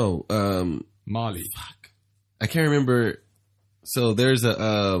 No. Mali. I can't remember. So there's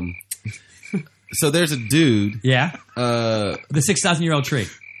a dude. Yeah. Uh, The 6,000-year-old tree.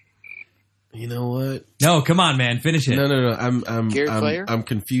 you know what? No, come on, man. Finish it. No. Gary Player? I'm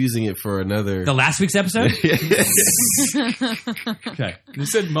confusing it for another. The last week's episode? Okay. You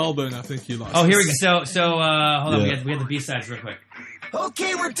said Melbourne. I think you lost. Oh, here we go. So hold on. Yeah. We have the B-sides real quick.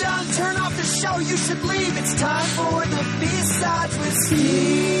 Okay, we're done. Turn off the show. You should leave. It's time for the B-sides with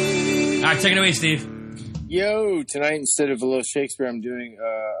Steve. All right, take it away, Steve. Yo, tonight instead of a little Shakespeare, I'm doing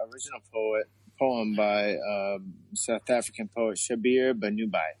original poem by South African poet Shabir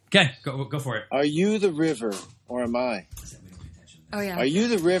Banubai. Okay, go for it. Are you the river, or am I? Oh, yeah. Are you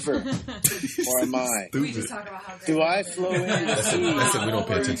the river, or am I? We just talk about how great Do I flow into the sea, That's it. We don't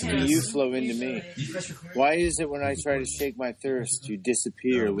pay attention to or you this. flow into me? Why is it when I try to shake my thirst, you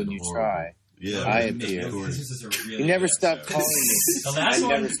disappear when you try? Yeah. I appear. You never stopped calling me. I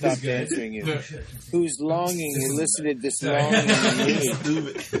never stopped answering you. Whose longing elicited this longing in me?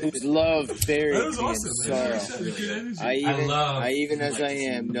 Whose love buried me in sorrow? I even as I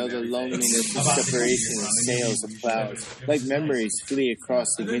am, know the loneliness of separation and sails of clouds, like memories flee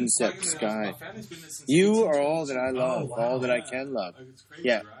across the windswept sky. You are all that I love, all that I can love.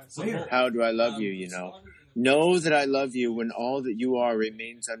 Yet, how do I love you, you know? Know that I love you when all that you are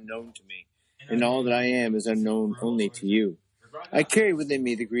remains unknown to me, and all that I am is unknown only to you. I carry within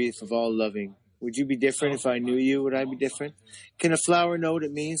me the grief of all loving. Would you be different if I knew you? Would I be different? Can a flower know what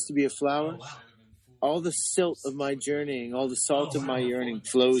it means to be a flower? All the silt of my journeying, all the salt of my yearning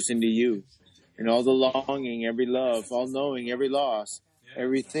flows into you. And all the longing, every love, all knowing, every loss,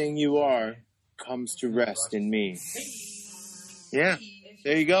 everything you are comes to rest in me. Yeah,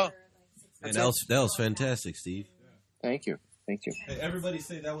 there you go. Hey, that was fantastic, Steve. Thank you. Thank you. Hey, everybody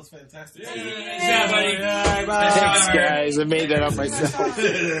say that was fantastic. Yeah, buddy. Thanks, guys. I made that up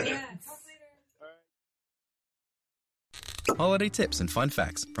myself. Holiday tips and fun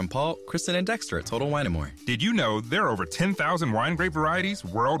facts from Paul, Kristen, and Dexter at Total Wine & More. Did you know there are over 10,000 wine grape varieties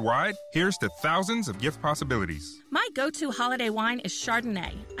worldwide? Here's to thousands of gift possibilities. My go-to holiday wine is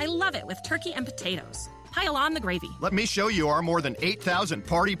Chardonnay. I love it with turkey and potatoes. Pile on the gravy. Let me show you our more than 8,000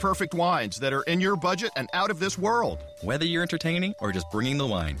 party-perfect wines that are in your budget and out of this world. Whether you're entertaining or just bringing the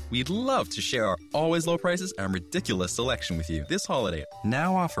wine, we'd love to share our always low prices and ridiculous selection with you this holiday.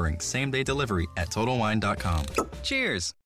 Now offering same-day delivery at TotalWine.com. Cheers!